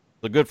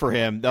good for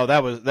him. No,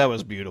 that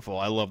was beautiful.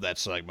 I love that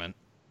segment.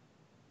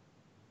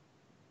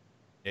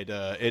 It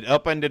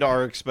upended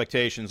our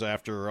expectations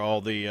after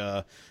all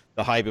the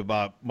hype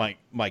about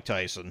Mike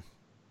Tyson.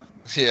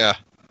 Yeah.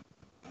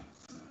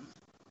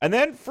 And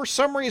then for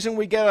some reason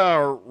we get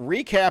a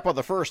recap of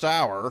the first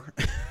hour.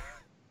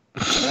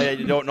 I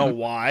don't know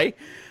why.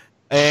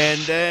 And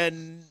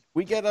then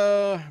we get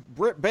a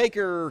Britt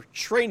Baker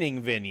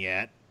training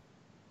vignette.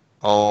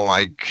 Oh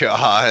my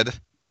God.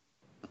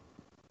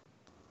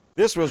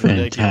 This was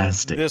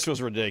Fantastic. ridiculous. This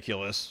was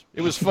ridiculous.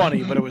 It was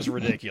funny, but it was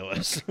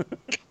ridiculous.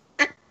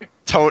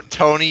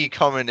 Tony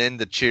coming in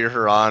to cheer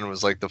her on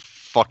was like the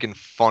fucking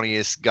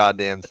funniest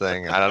goddamn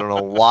thing. I don't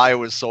know why it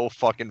was so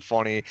fucking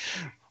funny,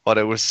 but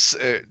it was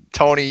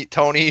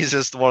Tony's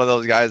just one of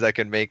those guys that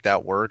can make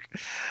that work.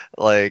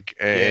 Like,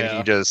 and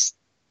he just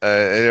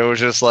it was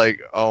just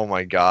like, oh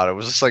my God, it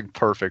was just like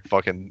perfect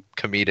fucking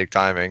comedic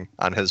timing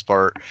on his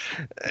part.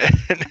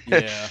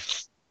 Yeah.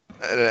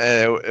 And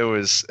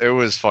it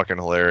was fucking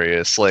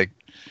hilarious. Like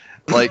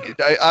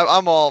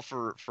I'm all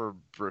for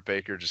Britt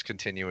Baker just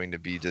continuing to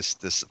be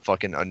just this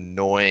fucking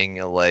annoying,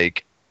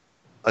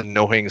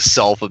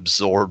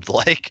 self-absorbed,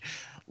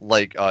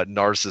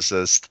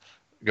 narcissist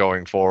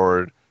going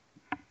forward.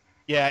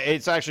 Yeah,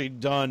 it's actually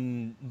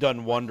done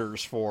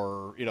wonders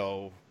for,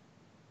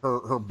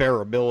 her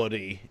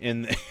bearability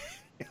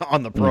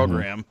on the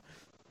program.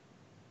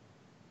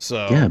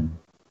 So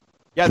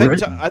yeah, I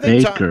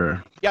think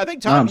Baker.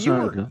 Tom,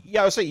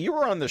 I would say you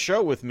were on the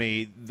show with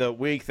me the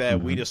week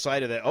that we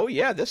decided that,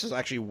 this is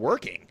actually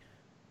working.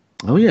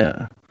 Oh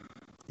yeah,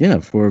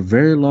 for a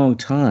very long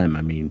time.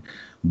 I mean,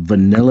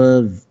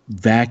 vanilla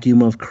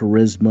vacuum of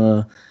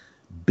charisma.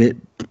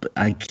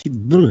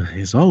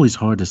 It's always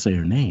hard to say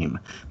her name,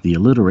 the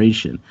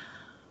alliteration.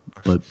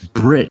 But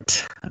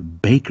Britt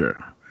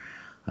Baker,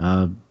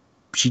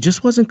 she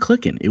just wasn't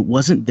clicking. It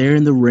wasn't there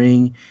in the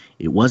ring.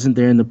 It wasn't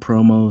there in the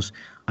promos.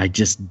 I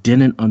just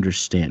didn't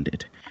understand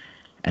it.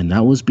 And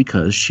that was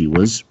because she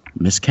was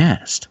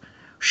miscast.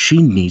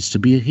 She needs to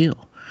be a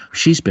heel.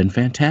 She's been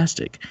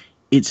fantastic.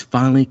 It's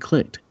finally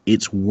clicked.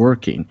 It's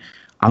working.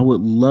 I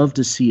would love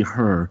to see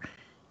her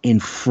in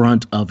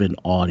front of an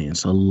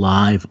audience, a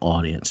live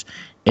audience.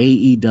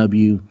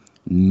 AEW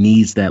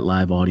needs that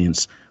live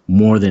audience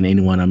more than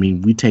anyone. I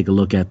mean, we take a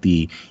look at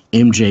the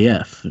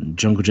MJF and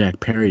Jungle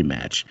Jack Perry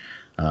match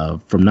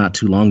from not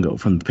too long ago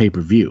from the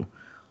pay-per-view.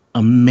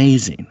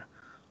 Amazing.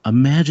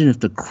 Imagine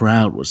if the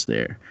crowd was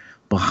there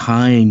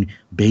behind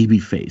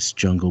babyface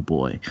Jungle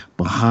Boy,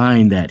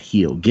 behind that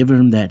heel, giving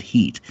him that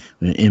heat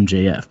with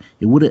MJF.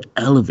 It would have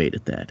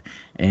elevated that.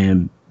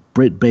 And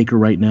Britt Baker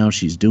right now,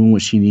 she's doing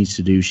what she needs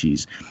to do.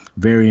 She's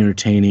very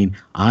entertaining.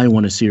 I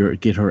want to see her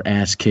get her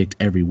ass kicked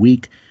every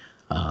week.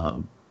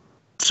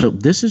 So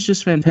this is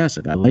just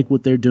fantastic. I like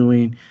what they're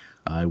doing.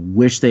 I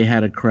wish they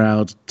had a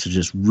crowd to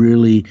just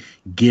really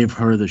give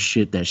her the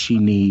shit that she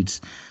needs.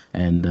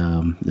 And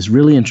it's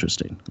really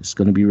interesting. It's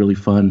going to be really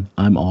fun.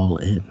 I'm all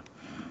in.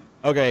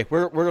 Okay,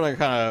 we're going to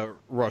kind of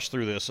rush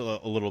through this a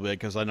little bit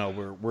because I know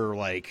we're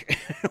like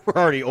we're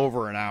already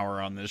over an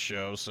hour on this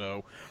show.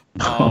 So,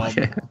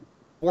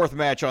 fourth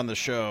match on the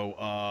show,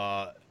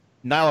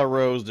 Nyla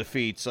Rose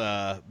defeats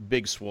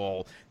Big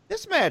Swole.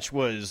 This match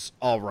was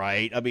all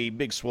right. I mean,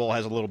 Big Swole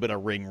has a little bit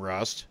of ring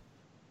rust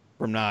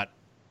from not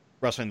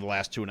wrestling the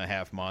last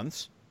 2.5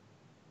 months.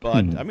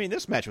 But, I mean,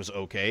 this match was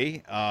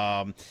okay.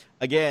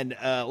 Again,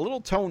 a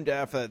little tone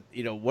deaf that,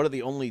 one of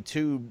the only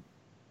two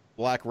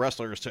black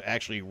wrestlers to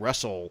actually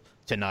wrestle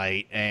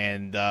tonight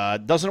and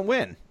doesn't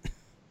win.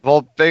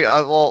 Well,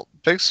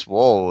 Big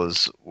Swole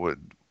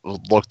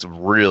looked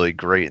really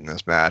great in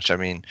this match. I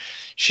mean,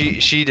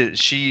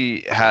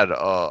 she had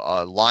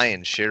a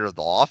lion's share of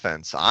the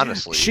offense,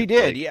 honestly. She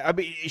did.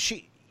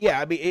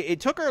 It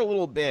took her a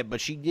little bit, but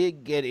she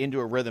did get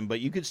into a rhythm. But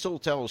you could still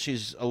tell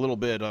she's got a little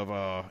bit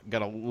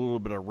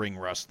of ring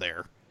rust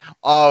there.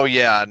 Oh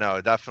yeah,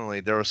 no, definitely.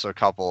 There was a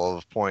couple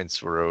of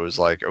points where it was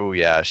like, oh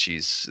yeah,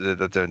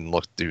 that didn't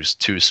look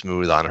too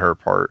smooth on her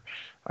part.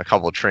 A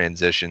couple of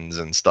transitions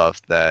and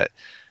stuff that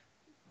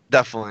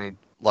definitely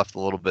left a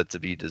little bit to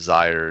be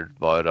desired.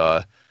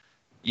 But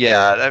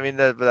yeah, I mean,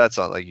 that's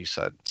not, like you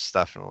said, it's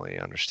definitely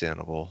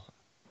understandable.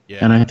 Yeah.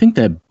 And I think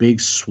that Big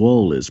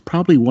Swole is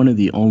probably one of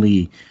the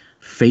only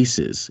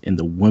faces in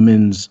the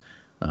women's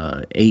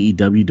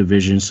AEW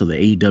division, so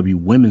the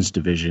AEW women's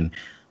division,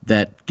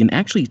 that can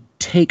actually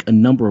take a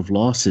number of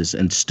losses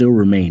and still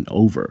remain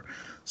over.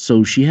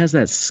 So she has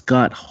that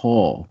Scott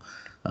Hall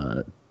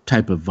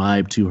type of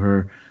vibe to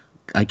her.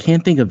 I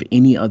can't think of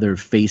any other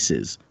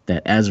faces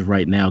that, as of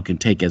right now, can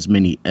take as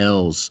many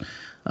L's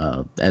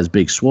as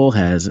Big Swole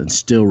has and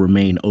still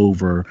remain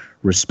over,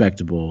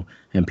 respectable,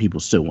 and people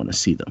still want to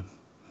see them.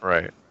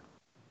 Right.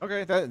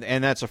 Okay,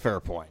 and that's a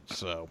fair point.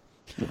 So,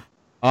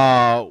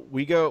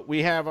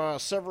 we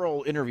have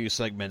several interview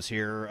segments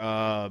here.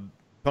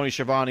 Tony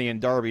Schiavone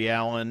and Darby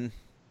Allin,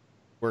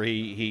 where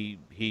he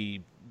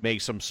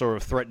make some sort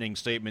of threatening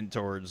statement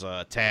towards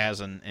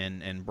Taz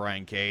and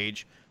Brian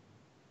Cage.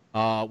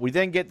 We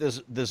then get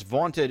this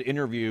vaunted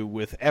interview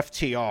with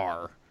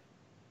FTR.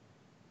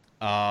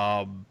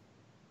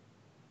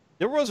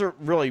 There wasn't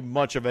really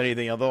much of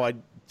anything, although I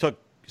took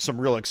some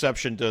real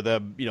exception to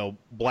them,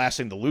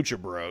 blasting the Lucha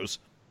Bros.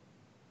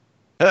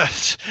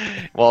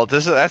 Well,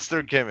 that's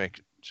their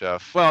gimmick,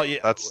 Jeff. Well, yeah,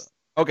 that's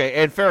okay,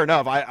 and fair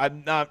enough.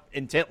 I'm not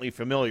intently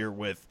familiar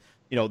with,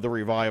 the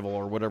Revival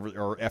or whatever,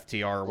 or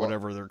FTR or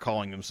whatever they're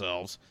calling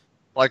themselves.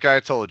 Like I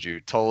told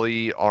you,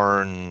 totally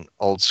are an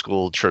old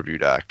school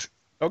tribute act.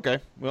 Okay,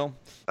 well,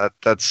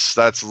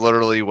 that's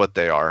literally what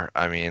they are.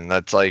 I mean,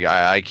 that's like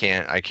I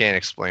can't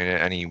explain it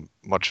any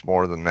much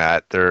more than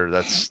that. They're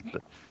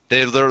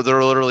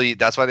literally,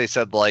 that's why they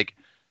said like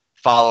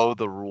follow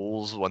the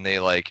rules when they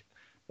like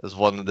is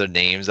one of the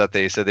names that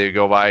they said they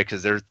go by,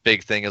 because their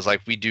big thing is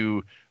like we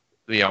do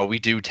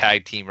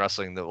tag team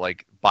wrestling that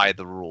like by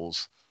the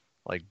rules,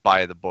 like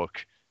by the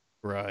book,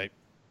 right?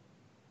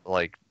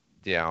 Like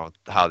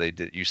how they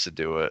used to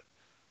do it.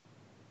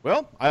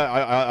 Well,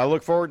 I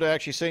look forward to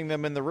actually seeing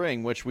them in the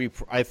ring, which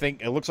I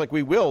think it looks like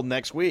we will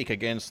next week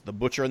against the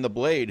Butcher and the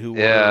Blade, who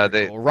are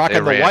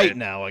rocking the white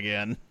now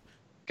again.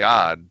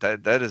 God,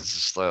 that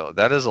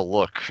is a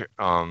look.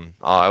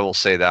 I will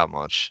say that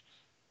much.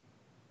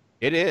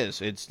 It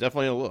is. It's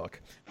definitely a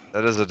look.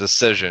 That is a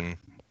decision.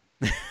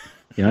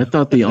 Yeah, I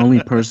thought the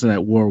only person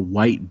that wore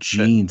white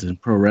jeans in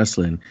pro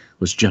wrestling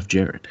was Jeff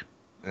Jarrett.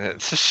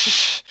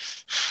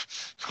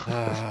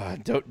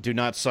 Do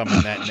not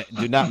summon that.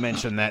 Do not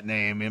mention that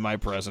name in my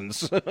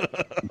presence.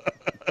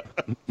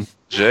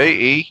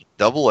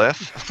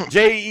 JEFF.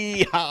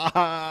 JE.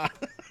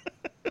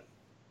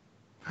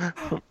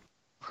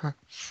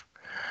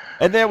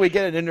 And then we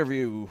get an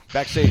interview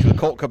backstage with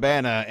Colt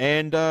Cabana,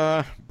 and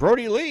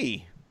Brody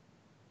Lee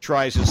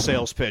tries his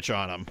sales pitch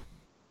on him.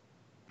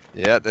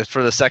 Yeah,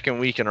 for the second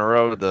week in a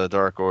row, the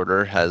Dark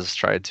Order has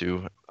tried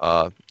to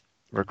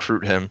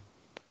recruit him.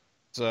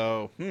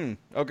 So,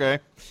 okay.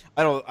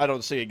 I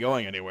don't see it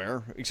going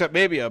anywhere, except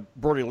maybe a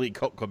Brody Lee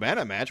Colt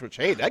Cabana match, which,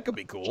 hey, that could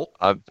be cool.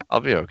 I'll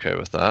be okay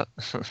with that.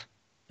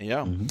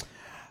 Yeah. Mm-hmm.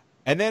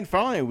 And then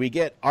finally, we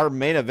get our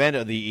main event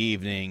of the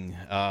evening,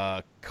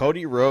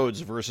 Cody Rhodes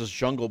versus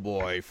Jungle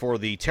Boy for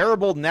the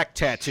terrible neck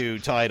tattoo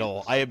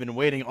title. I have been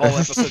waiting all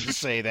episode to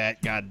say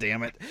that, god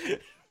damn it.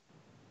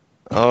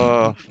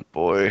 Oh,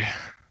 boy.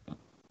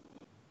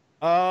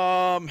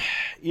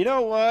 You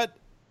know what?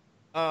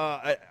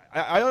 I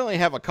only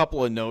have a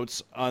couple of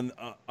notes on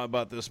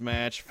about this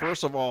match.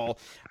 First of all,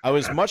 I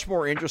was much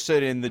more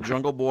interested in the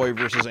Jungle Boy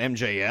versus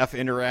MJF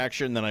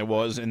interaction than I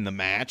was in the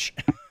match.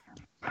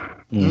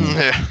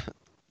 Yeah,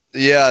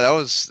 that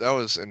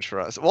was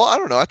interesting. Well, I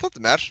don't know. I thought the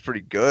match was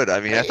pretty good.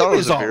 I mean, I thought it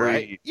was all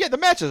right. Yeah, the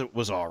match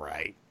was all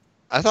right.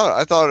 I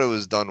thought it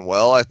was done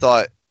well. I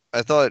thought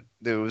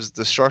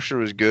the structure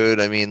was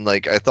good. I mean,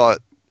 like I thought,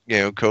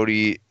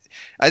 Cody.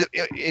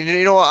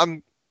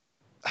 I'm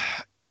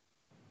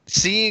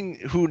seeing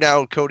who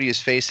now Cody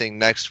is facing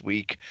next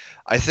week.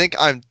 I think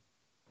I'm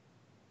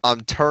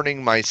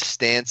turning my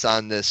stance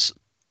on this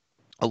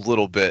a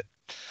little bit,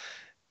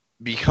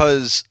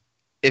 because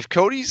if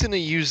Cody's going to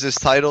use this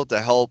title to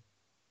help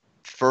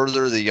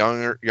further the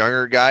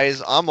younger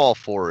guys, I'm all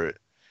for it.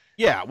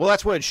 Yeah, well,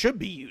 that's what it should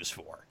be used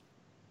for.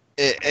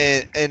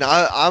 And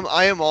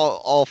I am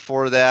all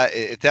for that.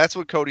 If that's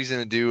what Cody's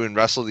going to do and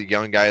wrestle the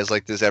young guys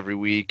like this every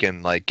week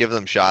and like give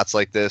them shots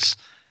like this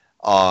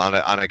on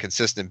a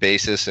consistent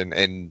basis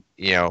and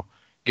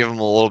give them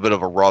a little bit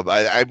of a rub.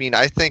 I mean,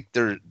 I think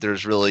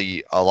there's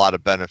really a lot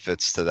of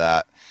benefits to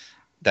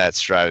that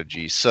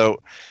strategy.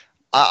 So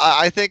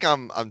I think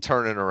I'm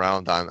turning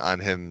around on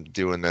him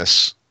doing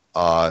this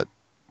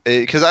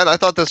because I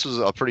thought this was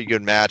a pretty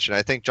good match, and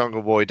I think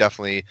Jungle Boy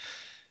definitely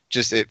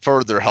it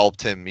further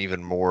helped him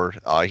even more.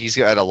 He's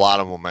got a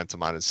lot of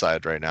momentum on his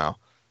side right now.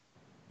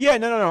 Yeah,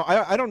 no.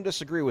 I don't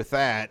disagree with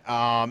that.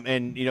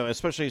 And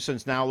especially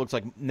since now it looks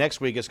like next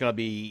week it's going to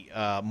be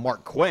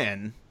Mark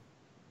Quinn.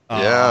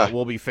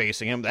 We'll be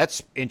facing him.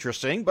 That's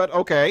interesting, but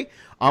okay.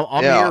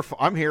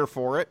 I'm here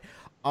for it.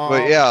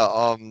 But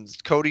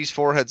Cody's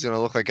forehead's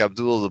gonna look like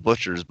Abdullah the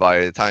Butcher's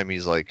by the time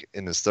he's like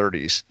in his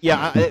 30s.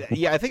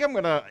 I think I'm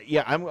gonna.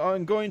 Yeah,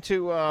 I'm going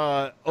to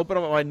open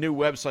up my new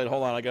website.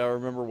 Hold on, I gotta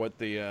remember what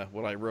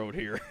what I wrote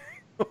here.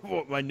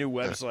 What my new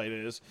website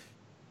is.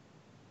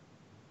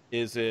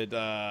 Is it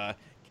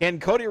can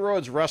Cody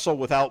Rhodes wrestle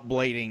without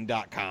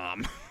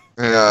blading.com?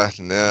 Yeah,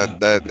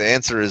 the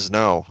answer is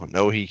no.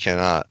 No, he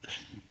cannot.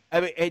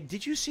 I mean,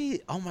 did you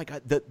see? Oh my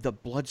God, the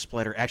blood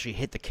splatter actually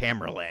hit the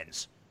camera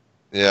lens.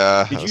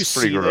 Yeah, did you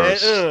see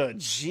gross. That? Ugh,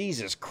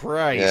 Jesus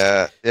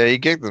Christ. Yeah, he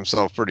kicked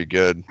himself pretty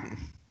good.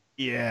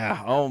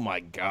 Yeah, oh my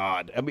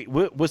God. I mean,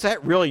 was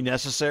that really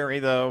necessary,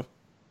 though?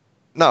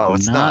 No,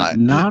 it's not.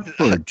 Not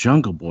for a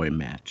Jungle Boy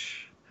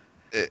match.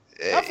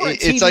 Not for a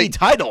TV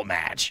title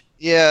match.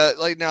 Yeah,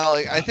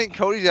 I think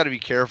Cody's got to be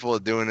careful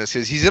of doing this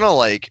because he's gonna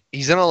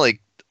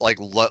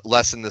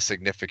lessen the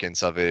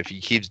significance of it if he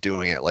keeps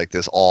doing it like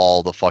this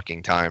all the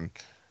fucking time.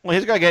 Well,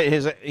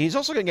 he's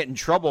also gonna get in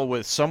trouble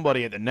with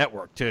somebody at the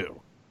network too.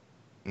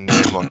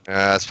 Name one.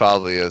 Yeah, that's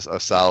probably a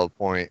solid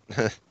point.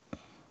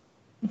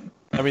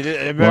 I mean,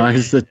 Why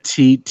is the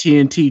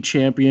TNT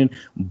champion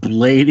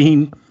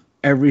blading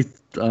every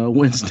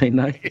Wednesday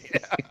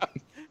night?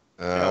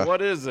 yeah,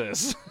 what is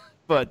this?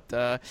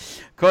 But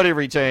Cody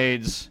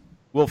retains.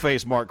 We'll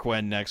face Mark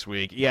Quinn next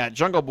week. Yeah,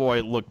 Jungle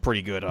Boy looked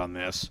pretty good on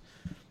this.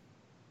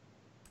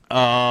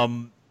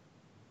 Do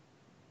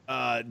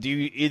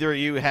either of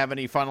you have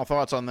any final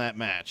thoughts on that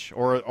match,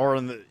 or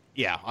on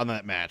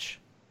that match?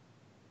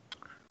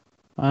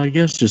 I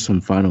guess just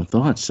some final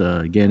thoughts.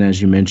 Again,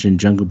 as you mentioned,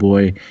 Jungle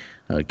Boy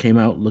came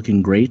out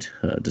looking great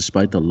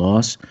despite the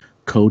loss.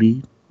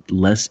 Cody,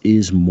 less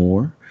is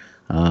more.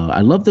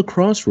 I love the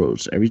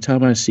crossroads every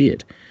time I see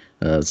it.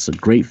 It's a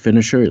great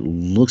finisher. It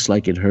looks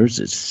like it hurts.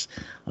 It's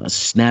a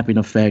snapping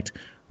effect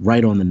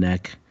right on the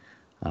neck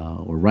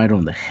or right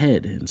on the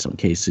head in some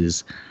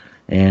cases.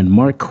 And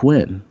Mark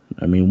Quinn,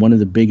 I mean, one of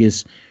the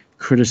biggest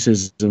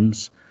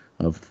criticisms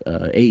of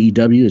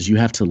AEW is you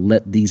have to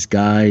let these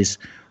guys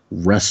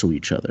wrestle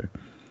each other.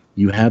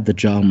 You have the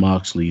Jon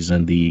Moxleys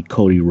and the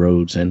Cody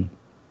Rhodes and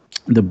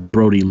the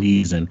Brody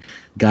Lees and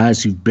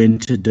guys who've been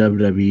to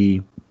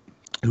WWE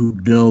who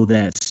know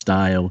that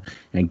style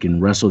and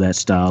can wrestle that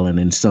style, and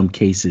in some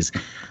cases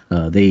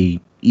they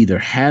either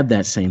have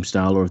that same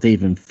style or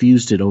they've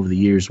infused it over the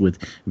years with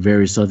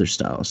various other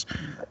styles.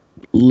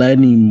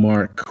 Letting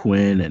Mark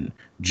Quinn and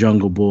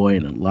Jungle Boy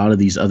and a lot of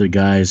these other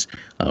guys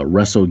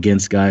wrestle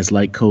against guys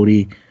like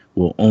Cody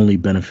will only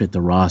benefit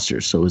the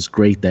roster. So it's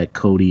great that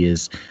Cody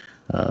is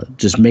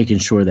just making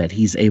sure that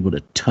he's able to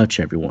touch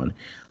everyone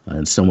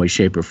in some way,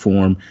 shape, or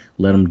form,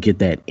 let them get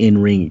that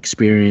in-ring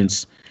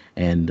experience,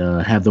 and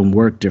have them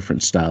work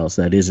different styles.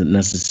 That isn't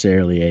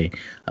necessarily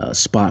a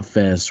spot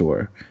fest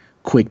or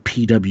quick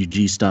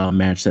PWG style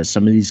match that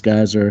some of these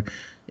guys are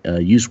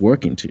used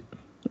working to,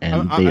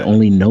 and they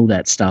only know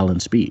that style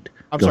and speed.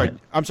 I'm sorry.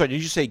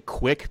 Did you say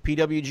quick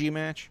PWG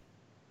match?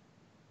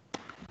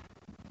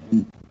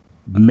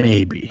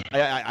 Maybe.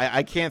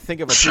 I can't think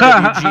of a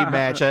PWG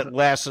match that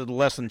lasted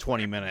less than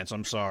 20 minutes.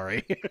 I'm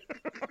sorry.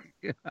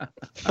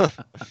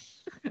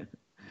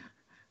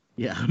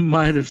 Yeah, I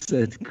might have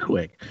said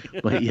quick.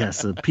 But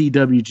yes, a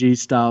PWG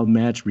style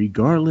match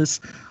regardless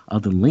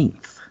of the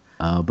length.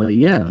 But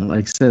yeah,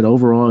 like I said,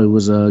 overall it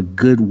was a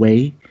good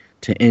way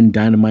to end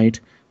Dynamite.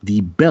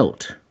 The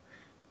belt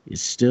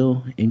is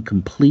still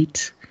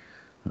incomplete.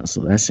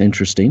 So that's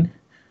interesting.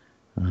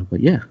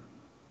 But yeah,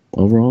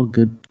 overall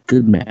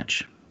good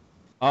match.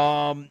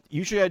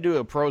 Usually I do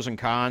a pros and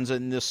cons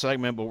in this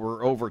segment, but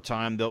we're over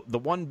time. The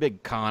one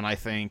big con, I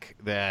think,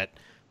 that,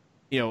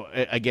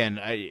 again,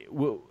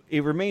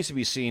 it remains to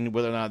be seen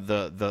whether or not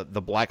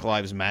the Black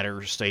Lives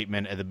Matter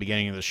statement at the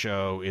beginning of the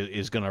show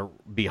is going to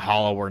be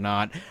hollow or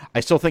not. I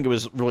still think it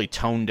was really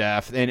tone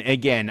deaf. And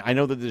again, I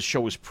know that this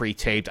show was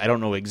pre-taped. I don't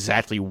know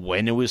exactly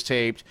when it was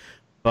taped,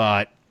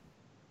 but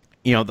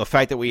the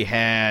fact that we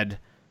had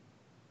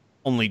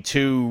only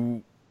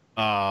two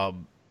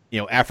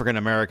African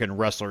American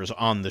wrestlers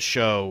on the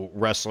show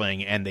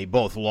wrestling, and they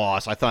both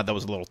lost, I thought that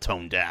was a little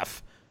tone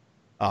deaf,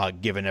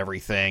 given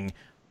everything.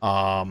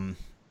 Otherwise,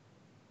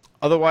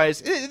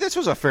 this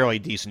was a fairly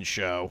decent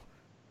show,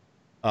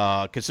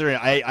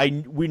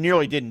 considering we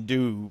nearly didn't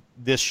do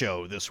this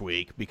show this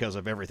week because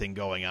of everything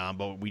going on,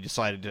 but we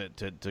decided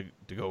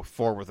to go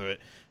forward with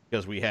it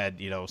because we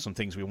had some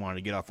things we wanted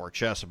to get off our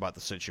chest about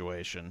the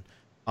situation.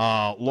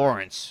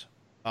 Lawrence,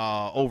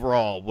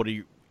 overall, what are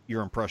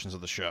your impressions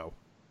of the show?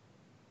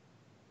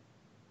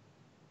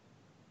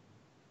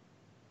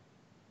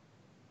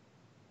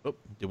 Oh,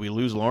 did we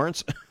lose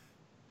Lawrence?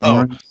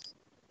 Lawrence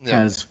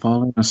has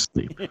fallen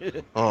asleep.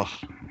 Oh,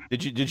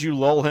 did you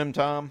lull him,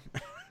 Tom?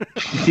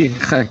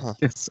 Yeah,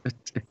 yes,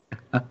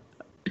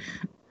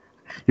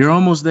 you're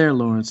almost there,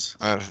 Lawrence.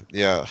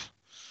 yeah.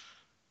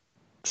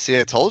 See,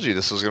 I told you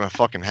this was gonna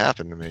fucking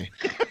happen to me.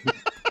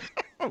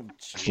 Oh,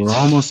 we're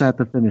almost at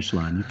the finish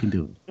line. You can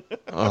do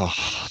it. Oh,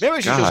 maybe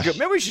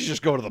we should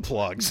just go to the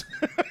plugs.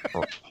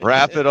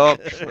 Wrap it up.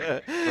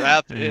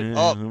 Wrap it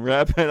up.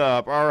 Wrap it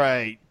up. All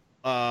right.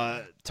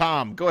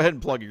 Tom, go ahead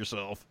and plug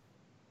yourself.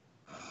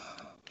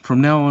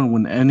 From now on,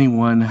 when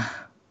anyone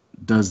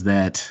does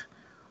that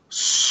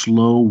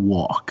slow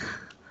walk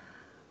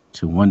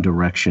to one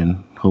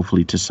direction,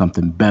 hopefully to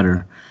something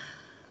better,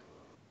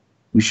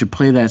 we should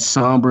play that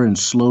somber and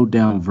slowed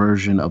down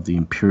version of the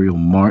Imperial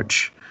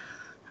March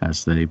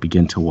as they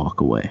begin to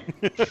walk away.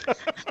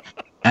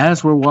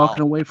 As we're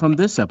walking away from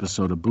this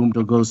episode of Boom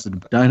Goes the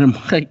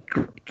Dynamite.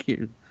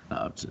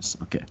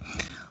 Okay.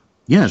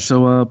 Yeah,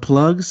 so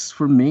plugs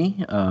for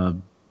me.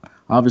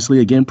 Obviously,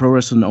 again, Pro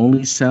Wrestling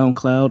Only,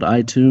 SoundCloud,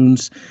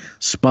 iTunes,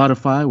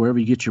 Spotify, wherever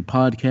you get your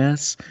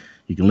podcasts.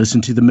 You can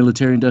listen to the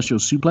Military Industrial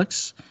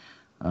Suplex.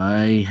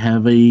 I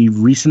have a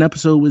recent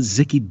episode with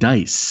Zicky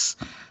Dice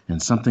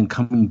and something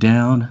coming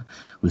down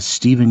with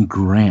Stephen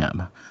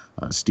Graham.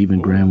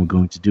 Stephen Graham, we're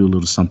going to do a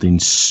little something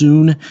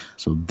soon,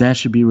 so that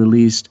should be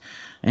released.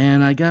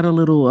 And I got a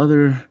little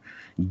other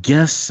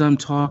guests I'm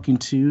talking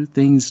to,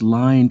 things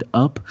lined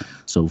up,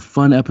 so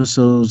fun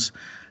episodes.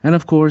 And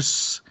of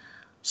course,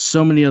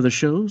 so many other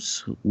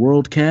shows,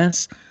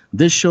 Worldcast.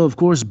 This show, of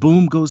course,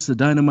 Boom Goes the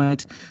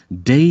Dynamite,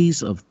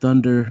 Days of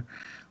Thunder,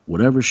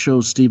 whatever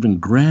show Stephen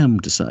Graham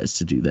decides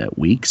to do that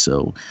week.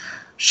 So,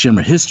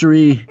 Shimmer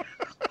History,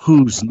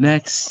 Who's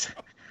Next,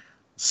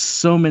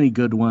 so many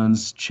good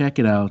ones. Check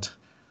it out.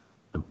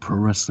 The Pro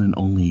Wrestling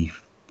Only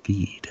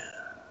feed,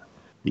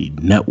 the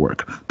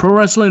network. Pro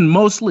Wrestling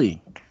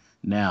Mostly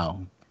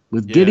now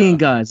with Gideon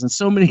Guys and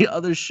so many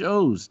other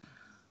shows.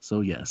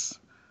 So, yes,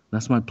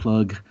 that's my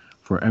plug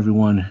for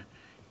everyone,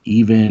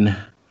 even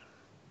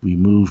we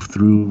move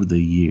through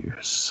the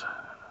years.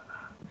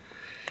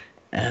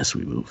 As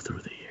we move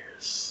through the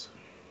years.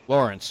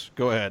 Lawrence,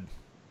 go ahead.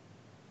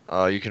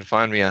 You can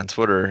find me on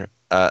Twitter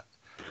at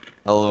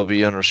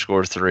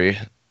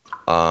LOB_3.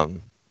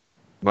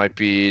 Might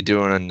be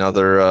doing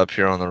another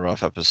Pure on the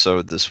Rough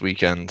episode this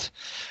weekend.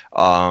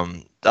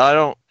 I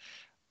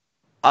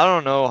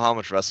don't know how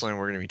much wrestling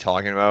we're going to be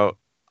talking about.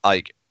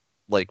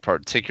 Like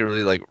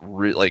particularly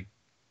like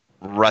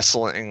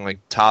wrestling like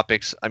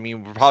topics. I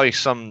mean, probably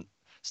some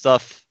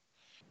stuff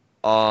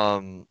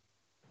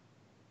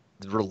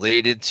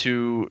related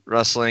to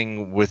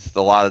wrestling with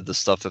a lot of the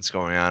stuff that's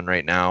going on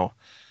right now.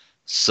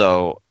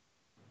 So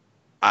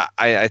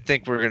I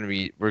think we're gonna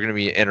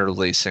be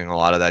interlacing a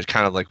lot of that,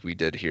 kind of like we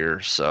did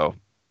here. So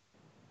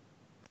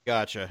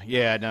Gotcha.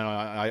 Yeah, no,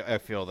 I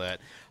feel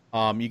that.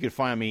 You can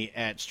find me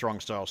at Strong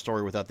Style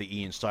Story without the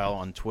E in style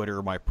on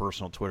Twitter, my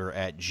personal Twitter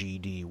at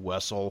GD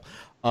Wessel.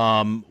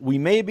 We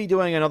may be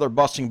doing another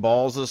Busting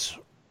Balls this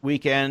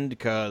weekend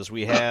because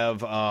we have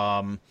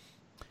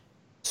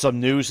some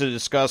news to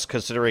discuss,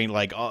 considering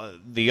like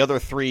the other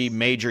three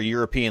major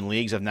European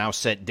leagues have now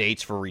set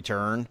dates for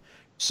return.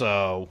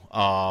 So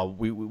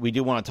we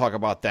do want to talk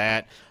about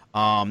that.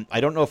 I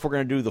don't know if we're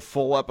going to do the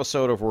full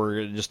episode or if we're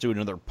going to just do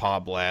another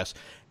pod blast.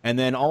 And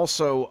then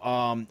also,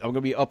 I'm going to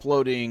be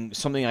uploading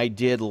something I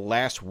did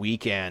last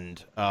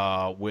weekend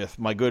with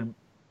my good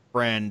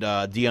friend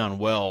Dion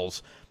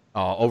Wells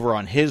over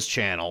on his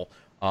channel.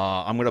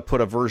 I'm going to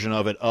put a version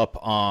of it up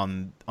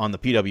on the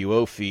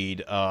PWO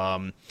feed.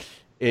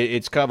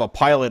 It's kind of a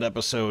pilot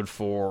episode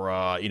for,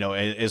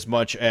 as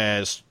much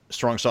as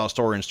Strong Style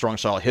Story and Strong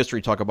Style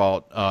History talk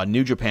about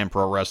New Japan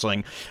Pro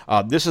Wrestling.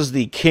 This is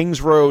the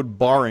Kings Road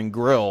Bar and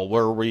Grill,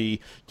 where we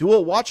do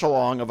a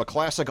watch-along of a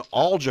classic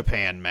All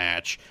Japan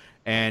match.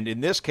 And in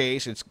this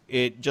case,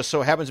 it just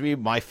so happens to be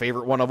my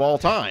favorite one of all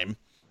time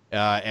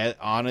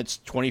on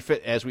its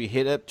 25th, as we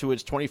hit up to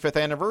its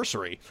 25th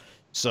anniversary.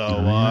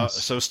 So,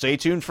 so stay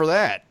tuned for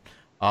that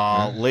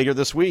later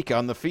this week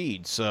on the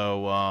feed.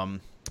 So,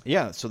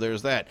 so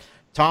there's that.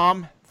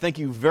 Tom, thank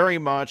you very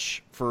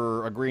much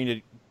for agreeing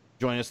to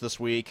join us this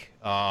week.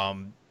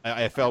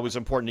 I felt it was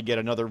important to get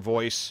another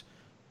voice,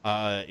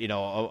 a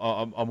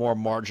more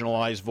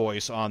marginalized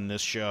voice on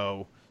this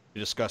show to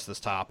discuss this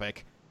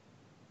topic.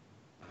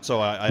 So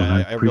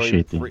I really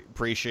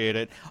appreciate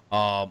it.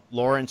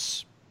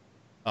 Lawrence,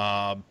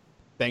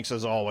 thanks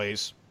as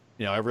always.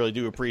 I really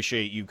do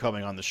appreciate you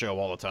coming on the show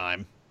all the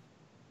time.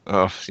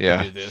 Oh, yeah.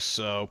 To do this.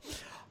 So,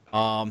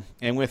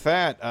 and with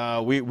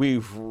that,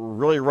 we've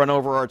really run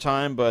over our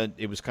time, but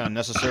it was kind of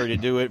necessary to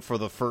do it for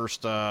the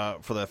first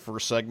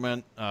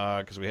segment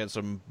because we had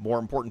some more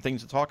important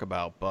things to talk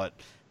about. But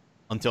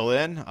until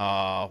then,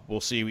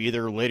 we'll see you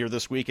either later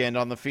this weekend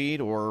on the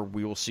feed, or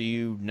we will see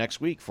you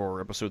next week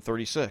for episode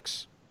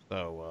 36.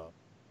 So,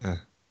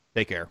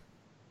 take care.